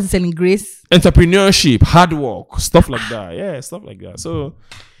selling? What was he selling? Grace. Entrepreneurship, hard work, stuff like that. Yeah, stuff like that. So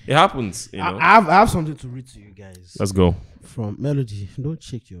it happens. You know. I have something to read to you guys Let's go. from Melody. Don't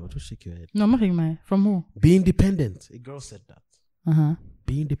shake your head. No, I'm not taking my. From who? Be independent. A girl said that. Uh huh.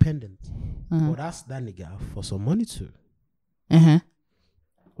 Be independent. Uh-huh. But ask that nigga for some money too. Uh huh.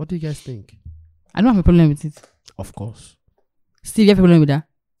 What do you guys think? I don't have a problem with it. Of course. Steve, you have a problem with that?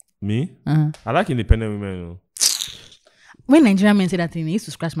 Me? Uh-huh. I like independent women. You know. When Nigerian men say that thing, it used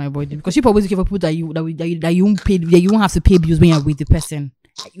to scratch my body because people always give for people that you won't pay, that you won't have to pay bills when you're with the person.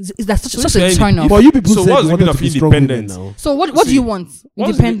 Is that such a turn off? But you people So said what's you the meaning wanted of to be strong women independence? now. So what do See, you want?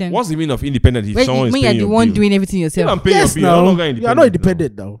 Independent. What's the meaning of independent if when someone is when paying you're the your one bill? doing everything If yourself. I'm paying Yes, your bill, I'm now not you are not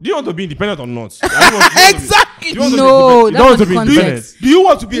independent now. Do you want to be independent or not? I don't want- Exactly. Do you want to be No, independent? that's not You the don't want to be context. independent? Do you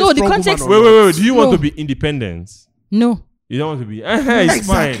want to be No, a the strong context- woman? Wait. Do you want No. to be independent? No. You don't want to be. It's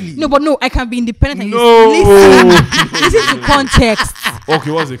Exactly. fine. No, but no, I can be independent. And No. listen to context.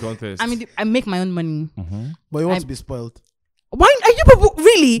 Okay, what's the contest? I mean, I make my own money. But you want I- to be spoiled. Why are you people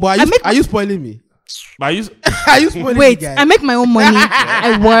really? But are you spoiling me? But I use. Are you spoiling Wait, me, guy? I make my own money.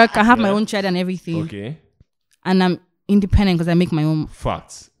 I work. I have my own child and everything, Okay. and I'm independent because I make my own.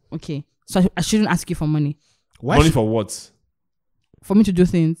 Facts. Okay, so I shouldn't ask you for money Money for what? for me to do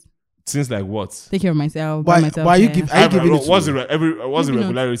things. Things like what? Take care of myself. buy Why myself are you hair. giving? Are you giving it to What's me? what's the Maybe not.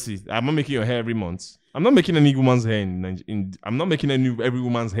 regularity? I'm not making your hair every month. I'm not making any woman's hair I'm not making every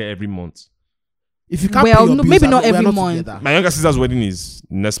woman's hair every month. If you can't Well, pay your no, bills, maybe I not don't- we are every month. together. My younger sister's wedding is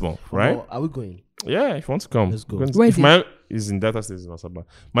next month, right? Oh, are we going? Yeah, if you want to come, Let's go. Where If is it? my is in Delta State in Asaba.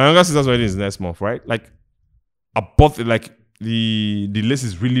 My younger sister's wedding is next month, right? Like, I bought it. Like the lace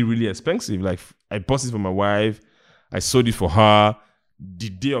is really really expensive. Like I bought it for my wife. I sold it for her. The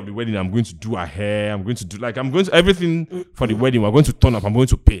day of the wedding, I'm going to do her hair. I'm going to everything for the wedding. We're going to turn up. I'm going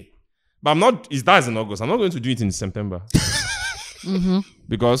to pay. But I'm not. That's in August. I'm not going to do it in September.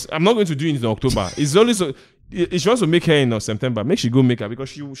 Because I'm not going to do it in October. It's only so. if she wants to make hair in September, make she go make her because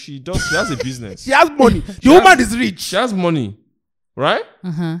she has a business. She has money. The woman is rich. She has money, right?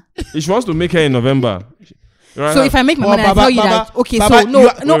 If she wants to make hair in November. Right. So if I make my money, I tell you that okay. Baba,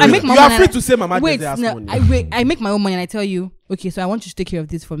 I make my money. You are free to say Mama wait, has no, money. I make my own money and I tell you, okay, so I want you to take care of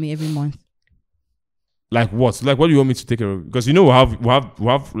this for me every month. Like what? Like what do you want me to take care of? Because we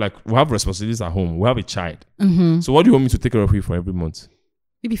have responsibilities at home. We have a child. So what do you want me to take care of you for every month?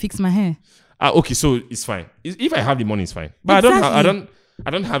 Maybe fix my hair. Okay, so it's fine. If I have the money, it's fine. But Exactly. I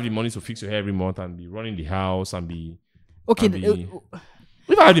don't have the money to fix your hair every month and be running the house and be Okay.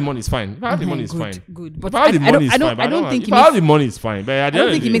 if I have the money, it's fine. If I have the money, it's good, fine. Good. If But I have the money, it's I fine. don't, I don't think if I have the money, it's fine. But I don't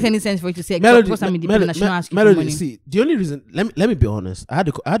think it makes any sense for you to say because I'm independent, I should not ask you for money. See, the only reason, let me be honest. I had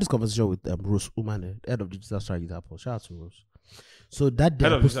this conversation with Rose Umane, head of Digital Strategy at Pulse. Shout out to Rose. So that day,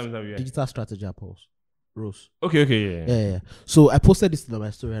 Head I of posted Digital Strategy at Pulse. Rose. Okay, Yeah. So I posted this to my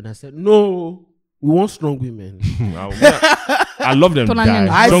story and I said, no, we want strong women. I love them. Tonanian.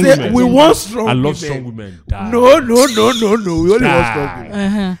 Die. I Strong said, women. we want strong I women. love strong women. Die. No. We only want Die. strong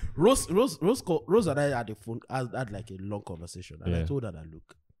women. Rose and I had a phone, had like a long conversation, and I Yeah. told her that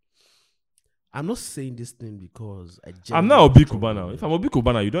look, I'm not saying this thing because I'm not Obi Kubana. If I'm Obi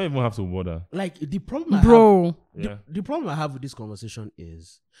Kubana, you don't even have to bother. Like the problem, Bro. Yeah. the problem I have with this conversation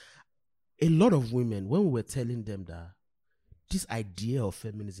is a lot of women when we were telling them that this idea of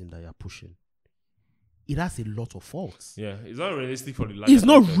feminism that you're pushing, it has a lot of faults. Yeah, it's not realistic for the larger It's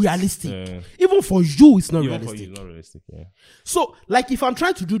not context. realistic. Yeah. Even for you, it's not Even for realistic. you, it's not realistic. Yeah. So, like, if I'm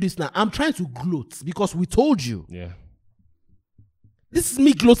trying to do this now, I'm trying to gloat because we told you. Yeah. This is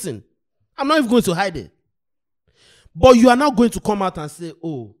me gloating. I'm not even going to hide it. But you are now going to come out and say,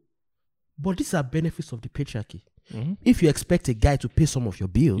 oh, but these are benefits of the patriarchy. Mm-hmm. If you expect a guy to pay some of your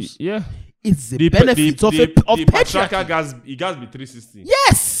bills, Yeah. it's the benefits of patriarchal patriarchy. gas. It gas be 360.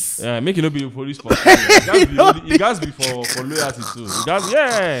 Yes. Make it not be the police for. It gas be for loyalty too. It gas,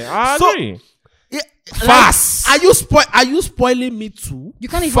 yeah, I So- agree. Yeah, Fast. Are you spoiling me too? You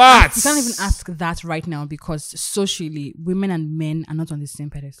can't even Facts. ask, you can't even ask that right now because socially women and men are not on the same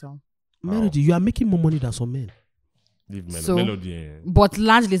pedestal. Melody, you are making more money than some men. Leave So- melody. Yeah. But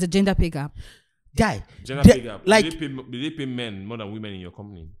largely it's a gender pay gap. Guy, Gender they- pay gap. like Do they pay men more than women in your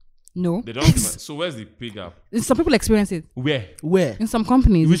company? No. They don't. So where's the pay gap? Some people experience it Where? where? in some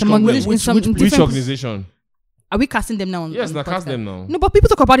companies. Which in some company? organizations, in some Which different- Which organization? Are we casting them now? Yes, on now the cast podcast? them now. No, but people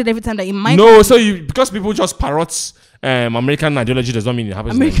talk about it every time that in my No, so you because people just parrot American ideology does not mean it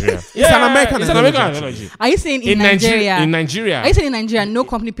happens American- in Nigeria. It's an American It's an ideology, American ideology. Are you saying in Nigeria? In Nigeria. Are you saying in Nigeria no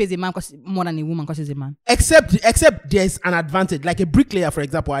company pays a man more than a woman because he's a man? Except there's an advantage, like a bricklayer, for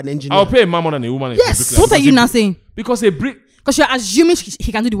example, or an engineer. I'll pay a man more than a woman. Yes. What are you now saying? Because a brick. Because you're assuming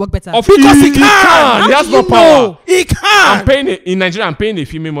he can do the work better. Because he he can. He has do no you power. know? He can I'm paying in Nigeria. I'm paying a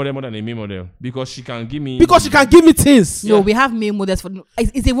female model more than a male model because she can give me. because she can give me things. No, we have male models for.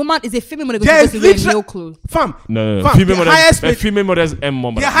 Is a woman? Is a female model There's going to wear literal- male clothes? Fam, No. Fam, Female the models. highest paid- Female models earn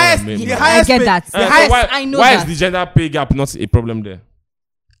more. the than highest, male the models. highest. I get paid- that. the So highest- why, I know why that. is the gender pay gap not a problem there?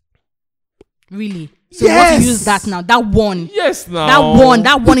 Really? So you want Yes. to use that now? That one. Yes, now.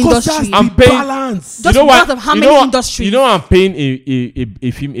 That one because industry. that's I'm the paying- balance. Just because of how many industries. You know, I'm paying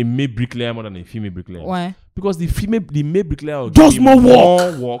a male bricklayer more than a female bricklayer. Why? Because the male bricklayer will Does give more me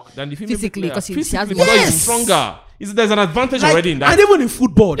work. work than the female Physically, bricklayer. 'cause he has Physically, more because Yes. he's stronger. There's an advantage Like, already in that. and even in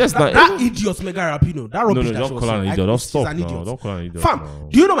football, Yes, that now, idiot Mega Rapino, that rubbish no, that don't she was call her an saying, idiot. like, Don't she's stop an now. idiot. Don't call her an idiot. Fam, now.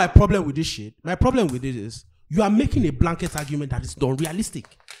 do you know my problem with this shit? My problem with it is you are making a blanket argument that is unrealistic.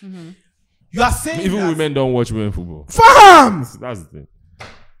 You are saying Even that, women don't watch women football. fam, That's the thing.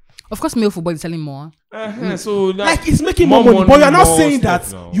 Of course, male football is selling more. So that, like it's making more money, but you're not saying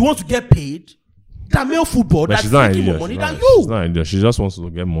that you want to get paid. That male football But that's she's not an making more idiot. money She's than not- you. She's not an idiot. She just wants to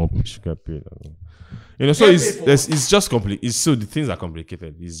get more. She get paid. You know, so Get it's paid for it's just complicated. So the things are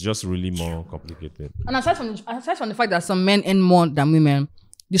complicated. It's just really more complicated. And aside from the fact that some men earn more than women,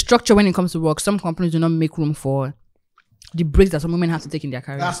 the structure when it comes to work, some companies do not make room for the breaks that some women have to take in their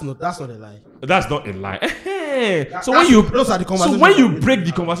career. That's not a lie. That's not a lie. So Those are the so conversations. when you break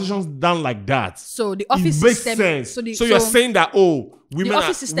the conversations down like that, So the it office makes system. sense. So, So you're saying that women the office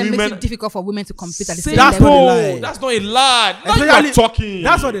are, system women, makes it difficult for women to compete at the same That's level. not a lie. That's not a lie. Now you Especially- are talking.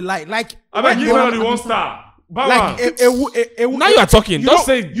 That's not a lie. Like, I mean, give when- her the 1 star. like Now you are talking. you Don't don't-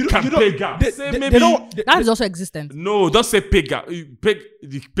 say you don't- can you don't- pay gap. they- Say they- maybe. they don't- they- That is also existent. No, don't say pay gap.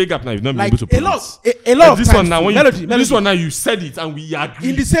 The pay gap now you've not been like able to a lot, prove. a lot of This times. one now, when Melody, you Melody, this one now you said it and we agree.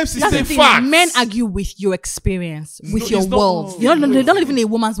 in the same That's system. the thing. facts. Men argue with your experience, with No, your it's not- world. They're not even a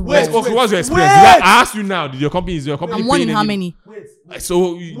woman's Wait, world. okay, what's your experience? wait. I asked you now. Did your company is your company? I'm one in paying how any- many?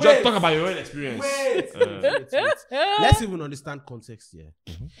 So you just Wait. talk about your own experience. Wait. Let's even understand context here.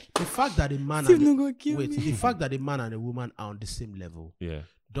 The fact that a man the fact that a man and a woman are on the same level Yeah.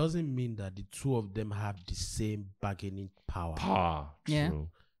 doesn't mean that the two of them have the same bargaining power. Yeah. True.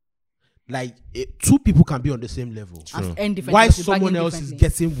 Like two people can be on the same level. And earn different- Why they someone bargain else is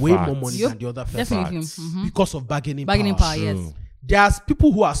differently. getting way more Facts. money Yep. than the other person Definitely. Facts. because of bargaining, Bargaining power, yes. True. There's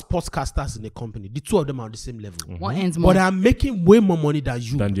people who are sportscasters in a company. The two of them are on the same level. One ends more. But I'm making way more money than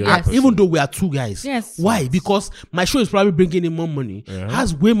you. Than the other person. Even though we are two guys. Yes. Why? Because my show is probably bringing in more money,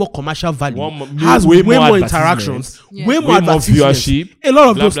 has way more commercial value, has way way more more advertisements, interactions, Yeah. way Way more more advertisements, viewership, a lot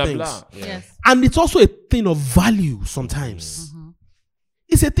of blah, those blah, things. blah. Yeah. Yes. And it's also a thing of value sometimes.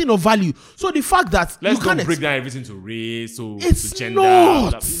 It's a thing of value. So the fact that Let's you not can't break down everything to race, to It's gender.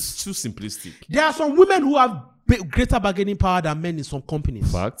 not. It's too simplistic. there are some women who have greater bargaining power than men in some companies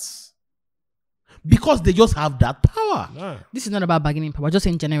Facts. because they just have that power. Nah. This is not about bargaining power. Just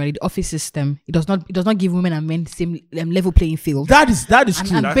in general, the office system, it does not give women and men the same level playing field. That is and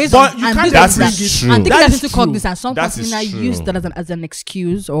true. based But on you and can't based That's on bring that, it. true. and taking That that is into true. cognizance, some That is companies now true. use that as an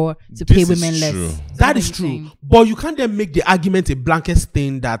excuse or to This pay is women less. true. That That's is what I'm true. saying. But you can't then make the argument a blanket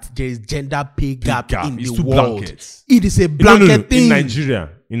thing that there is gender pay gap, in It's the too world. blanket. It is a No, blanket thing.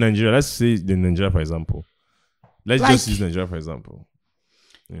 In Nigeria, let's say the Nigeria for example. Let's Like- just use Nigeria for example.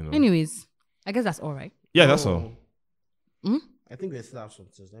 You know. Anyways, I guess that's all right. Yeah, that's all. I think we still have some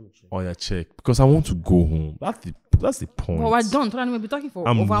things. Let me check. Oh yeah, check because I want to go home. That's the point. Well, we're done. We'll be talking for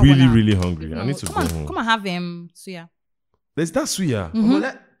I'm over really 1 hour. really hungry. No, I need to go come on, home. come and have suya. There's that suya.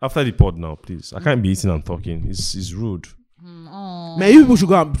 Mm-hmm. After the pod now, please. I can't be eating and talking. It's rude. Oh, Man, you people should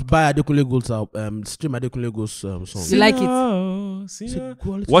go and buy Adekunle Gold's stream Adekunle Gold's song. you like it? it? It's a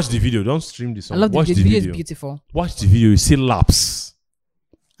quality- Watch the video. Don't stream the I song. love the Watch video. the The video video. is beautiful. Watch the video. You see laps.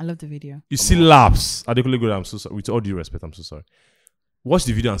 I love the video. You see laps. Adekunle Gold, I'm so sorry. With all due respect, I'm so sorry. Watch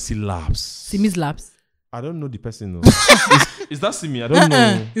the video and see laps. Simi's laps. I don't know the person. No. is that Simi? I don't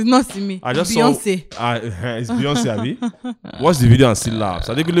know. It's not Simi. I just Beyonce. saw. It's Beyonce, Abi. Watch the video and see laps.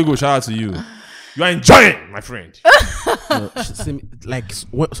 Adekunle Gold, shout out to you. You are enjoying, my friend. like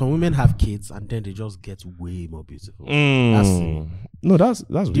some women have kids and then they just get way more beautiful. Mm. No, that's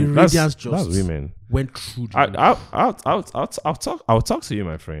The women. radiance That's just women. went through. I'll talk to you,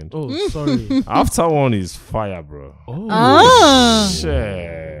 my friend. Oh, sorry. After one is fire, bro. Oh, Ah.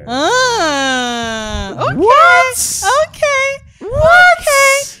 Shit. Okay. What? Okay.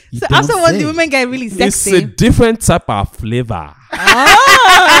 Okay. You So don't afterwards, say. the women get really It's sexy. a different type of flavor. Ah.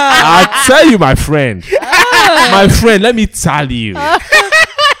 I'll tell you, my friend. My friend, let me tell you.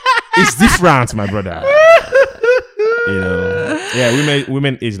 It's different, my brother. You know. Yeah,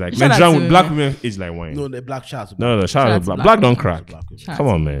 women age like Shout out Nigerian to black women. women age like wine. no, the black shots. No, shout Shout out out to to black. black Black don't women. crack. Shout Come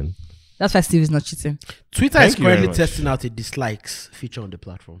out on, to- man. That's why Steve is not cheating. Twitter Thank is you very currently much. testing out a dislikes feature on the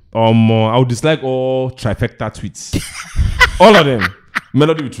platform. I would dislike all trifecta tweets. All of them.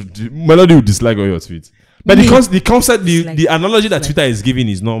 Melody would dislike all your tweets. But Me. because the concept, Dislike. the analogy that Dislike. Twitter is giving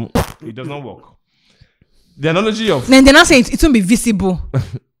is not, it does not work. The analogy of Then they're not saying it won't be visible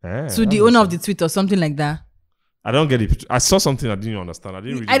Eh, to the owner of the tweet or something like that. I don't get it. I saw something I didn't understand. I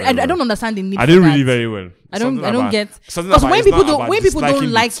didn't really. I don't understand the need. I didn't for really that. very well. I don't- Something I don't about- get- something because about- when it's people not don't- about when people don't disliking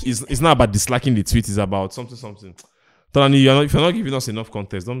the like- it's not about disliking the tweet. It's about something. Tolani, if you're not giving us enough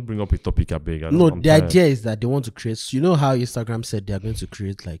context, don't bring up a topic. I beg. No, the idea is that they want to create. You know how Instagram said they are going to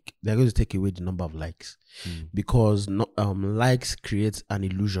create they're going to take away the number of likes because likes create an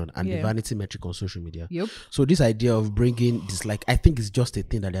illusion and the Yeah. vanity metric on social media. Yep. So this idea of bringing dislike, I think it's just a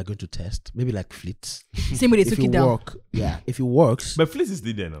thing that they are going to test. Maybe like Fleets. Same way they If took it it down. work, if it works, But Fleet is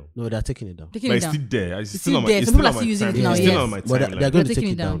still there now. no, they're taking it down. Taking But it it's down. still there. It's It's still still on my. there. It's Some still people on are my still using it timeline. now, It's still yes. on my But they're timeline. going They're to taking take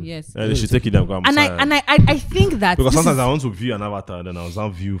it it down. down. Yes. They should take it down. And I think that because this sometimes is- I want to view an avatar, then I'll now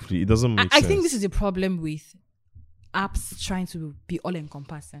view Fleet. It doesn't make I sense. think this is a problem with apps trying to be all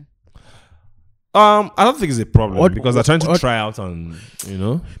encompassing. I don't think it's a problem What- because they're trying to what- try out and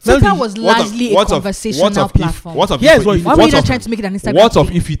Twitter was largely a conversational platform. What of Here's if, what if, you- Why were what you not of, trying to make it an Instagram? what of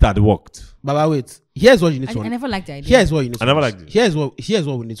thing? if it had worked? Baba, wait. Here's what you need I to. never liked the idea. Here's what you need. I To never understand. liked it. Here's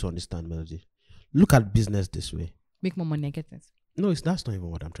what we need to understand, Melody. Look at business this way. Make more money. I get it. No, that's not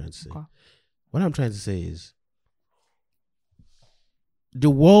even what I'm trying to say. Okay. What I'm trying to say is the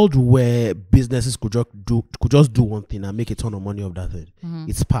world where businesses could just do one thing and make a ton of money off that thing.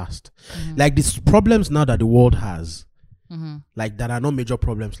 It's past. Like these problems now that the world has, like that are not major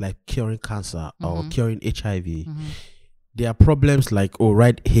problems like curing cancer or curing HIV. There are problems like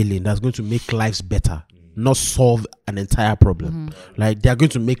ride hailing that's going to make lives better, not solve an entire problem. Like they are going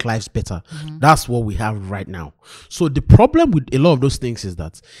to make lives better. That's what we have right now. So the problem with a lot of those things is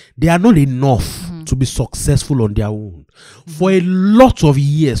that they are not enough to be successful on their own. For a lot of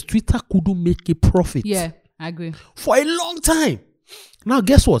years, Twitter couldn't make a profit. Yeah, I agree. For a long time. Now,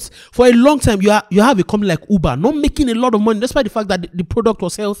 guess what? For a long time, you have a company like Uber not making a lot of money, despite the fact that the product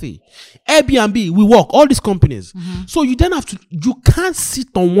was healthy. Airbnb, WeWork, all these companies. So you then you can't sit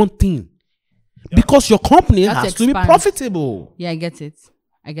on one thing because your company has to be profitable. Yeah, I get it.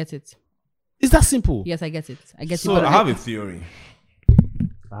 It's that simple. Yes, I get it. So I have a theory.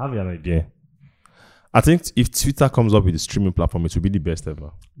 I have an idea. I think if Twitter comes up with a streaming platform, it will be the best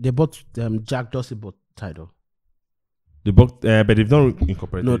ever. They bought Jack Dorsey bought Tidal. They bought, but they've not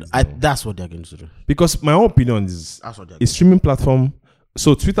incorporated. No, it. that's what they're going to do. Because my opinion is That's what they're a streaming platform.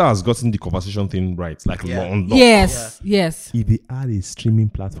 So Twitter has gotten the conversation thing right, like on lock. Yes. If they add a streaming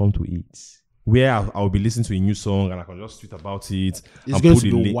platform to it, where I'll be listening to a new song and I can just tweet about it. It's going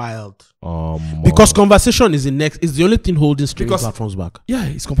to be wild. Because Because conversation is the only thing holding streaming platforms back. Yeah,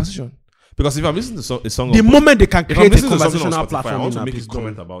 it's conversation. Because if I'm listening to a song, The moment they can if I'm create a listening to something on conversational Spotify, platform, I want to in make app, a it's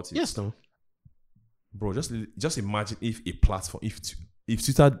comment done. about it. Yes, no. Bro, just imagine if a platform, if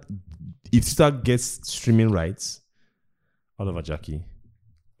Twitter gets streaming rights out of a Jackie,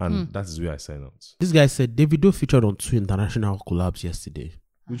 and that is where I sign out. This guy said Davido featured on 2 international collabs yesterday.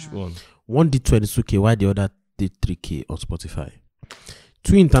 Which one? One did 22K, while the other did 3K on Spotify.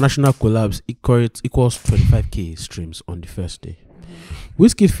 2 international collabs equals 25K streams on the first day.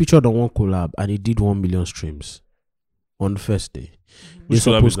 Wizkid featured on one collab and he did 1 million streams on the first day. They Which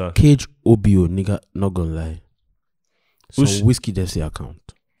collab is supposed that? Cage OBO, nigga, not gonna lie. So Which- Wizkid FC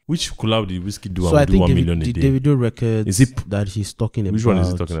account. Which collab did Whiskey do So I and do think 1 million a the day? Davido records Is it- that he's talking about. Which one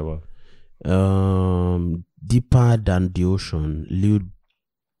is he talking about? Deeper Than the Ocean, Lil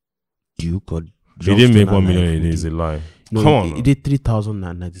Duke or He didn't make Johnston 1 million and a day. Like It's a lie. No, Come on. he now. did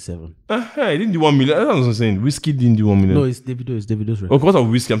 3,097. He didn't do 1 million. That's what I'm saying. Whiskey didn't do 1 million. No, it's Davido's record. Oh, what of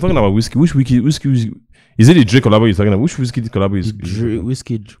whiskey? I'm talking about whiskey. Which whiskey? Is it the Drake collab you're talking about? Which whiskey collab is?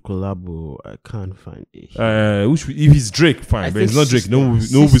 Whiskey collabo, I can't find it. Which if it's Drake, fine, I but it's think not Drake.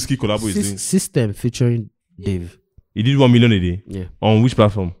 No whiskey collab is doing. System featuring Dave. He did 1 million a day. Yeah, On which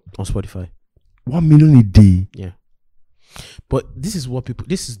platform? on Spotify. 1 million a day. Yeah. But this is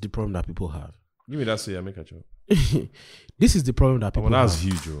the problem that people have. Give me that so I make a joke. This is the problem that Oh, people that's have.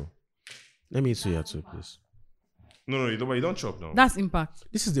 huge, bro. Let me see here too, please. No, you don't chop now. That's impact.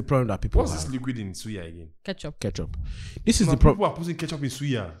 This is the problem that people What's have. this liquid in suya again? Ketchup. Ketchup. This is Now, the problem. people are putting ketchup in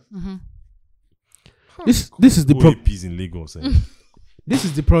suya. This is the Go problem. eat peas in Lagos. This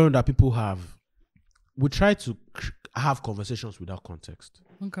is the problem that people have. We try to have conversations without context,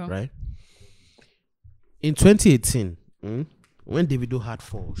 Okay. right? In 2018, when Davido had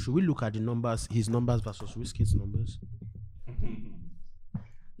 4, should we look at the numbers, his numbers versus Wizkid's numbers?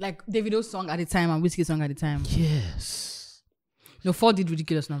 Like Davido's song at the time and Whiskey's song at the time. Yes. No, 4 did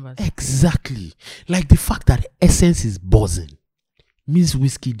ridiculous numbers. Exactly. Like the fact that Essence is buzzing means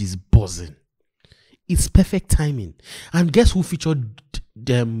Wizkid is buzzing. It's perfect timing. And guess who featured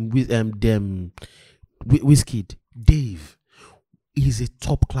Wizkid? Dave. He's a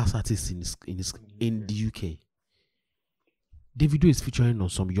top class artist in the UK. Davido is featuring on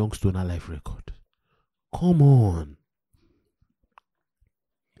some Young Stoner Life record. Come on.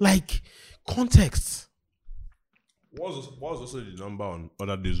 Like context. What was also the number on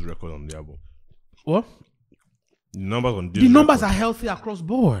other days' record on the album? What? The numbers on The numbers are healthy across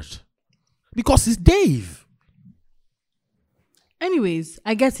board. Because it's Dave. Anyways,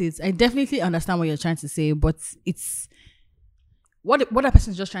 I get it. I definitely understand what you're trying to say, but it's what that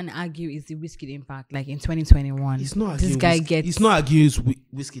person's just trying to argue is the Wizkid impact. Like in 2021, He's not this arguing guy Wizkid. gets. He's not arguing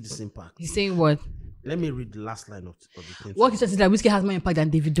Wizkid's impact. He's saying what? Let me read the last line of the thing. What he says is that Wizkid has more impact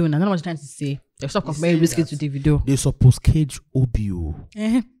than Davido. And I don't know what he's trying to say. Like, stop comparing saying Wizkid to Davido. They suppose Cage OBO.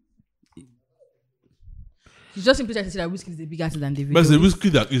 He's just simply trying to say that Wizkid is a bigger artist than Davido. But it's a whiskey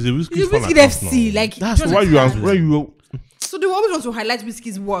that is a whiskey. It's Wizkid FC. Like That's just why like- you So they always want to highlight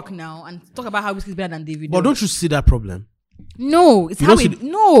Wizkid's work now and talk about how Wizkid is better than Davido. But don't you see that problem? No, it's You how don't it. see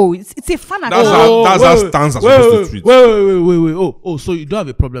No, it's a fan That's account. how stands are supposed to treat. Wait. Oh, so you don't have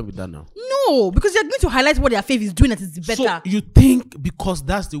a problem with that now? No, because you're going to highlight what their faith is doing that is better. So you think because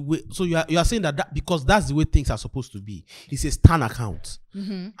that's the way? So you are saying that because that's the way things are supposed to be. It's a stan account,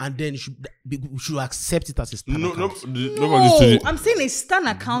 and then we should accept it as a stan account. No, I'm saying a stan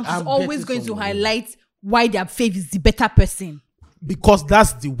account is I'm always getting going to somewhere. highlight why their faith is the better person. Because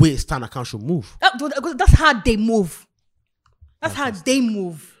that's the way a stan account should move. That's how they move. That's how they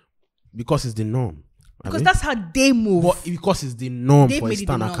move. Because it's the norm. Because that's how they move. But because it's the norm They've for a made it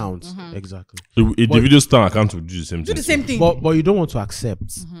the stan norm. account. Exactly. A video star account will do the same Do thing. the same thing. But you don't want to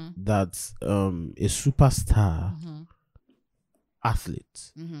accept that a superstar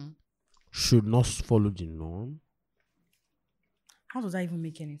athlete should not follow the norm How does that even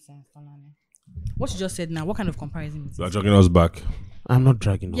make any sense, Tolani? What you just said now, what kind of comparison is You are this? jogging us back. I'm not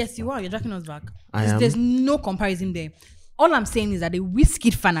dragging. Yes, you are. You're dragging us back. I am. There's no comparison there. All I'm saying is that a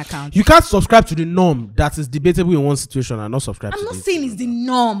Wizkid fan account. You can't subscribe to the norm that is debatable in one situation and not subscribe I'm to not this. saying it's the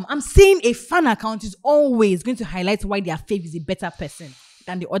norm. I'm saying a fan account is always going to highlight why their fave is a better person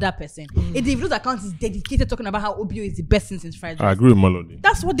than the other person. A Davido's account is dedicated talking about how Obio is the best thing since fried rice. I agree with Melody.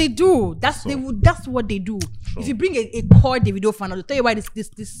 That's what they do. That's what they do. If you bring a core Davido fan, they'll tell you why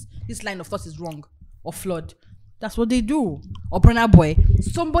this line of thought is wrong or flawed. That's what they do. Or Burna Boy.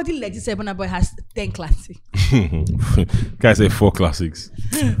 Somebody legit said Burna Boy has 10 classics. Guys say 4 classics.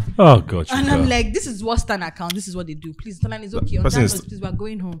 Oh god. And Chika. I'm like, this is what Stan account. This is what they do. Please, Tolan is okay. On Person that is- note, please, we're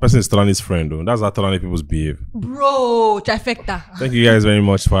going home. Person is Tolani's friend though. That's how Tolani people's behave. Bro, trifecta. Thank you guys very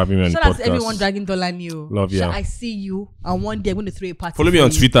much for having me on the Shout out to podcast. everyone dragging Tolani. Love ya. I see you. And one day I'm going to throw a party. Follow me for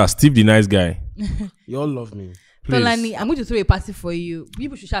on you. Twitter, Steve the Nice Guy. You all love me. Please. Tolani, I'm going to throw a party for you.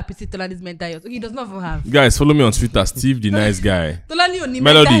 People should share pity Tolani's mental health. Okay, he does not even have. Guys, follow me on Twitter, Steve the Nice Guy. Tolani only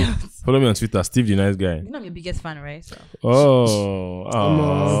Melody, mental health. follow me on Twitter, Steve the Nice Guy. You know I'm your biggest fan, right? So.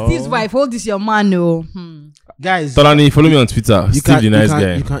 Oh. Steve's wife, hold this your man, oh. Guys, Tolani, follow me on Twitter, Steve the Nice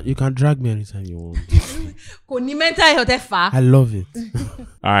Guy. You can drag me anytime you want. Kò ní mental health ẹ fà. I love it.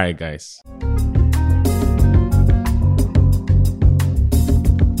 All right, guys.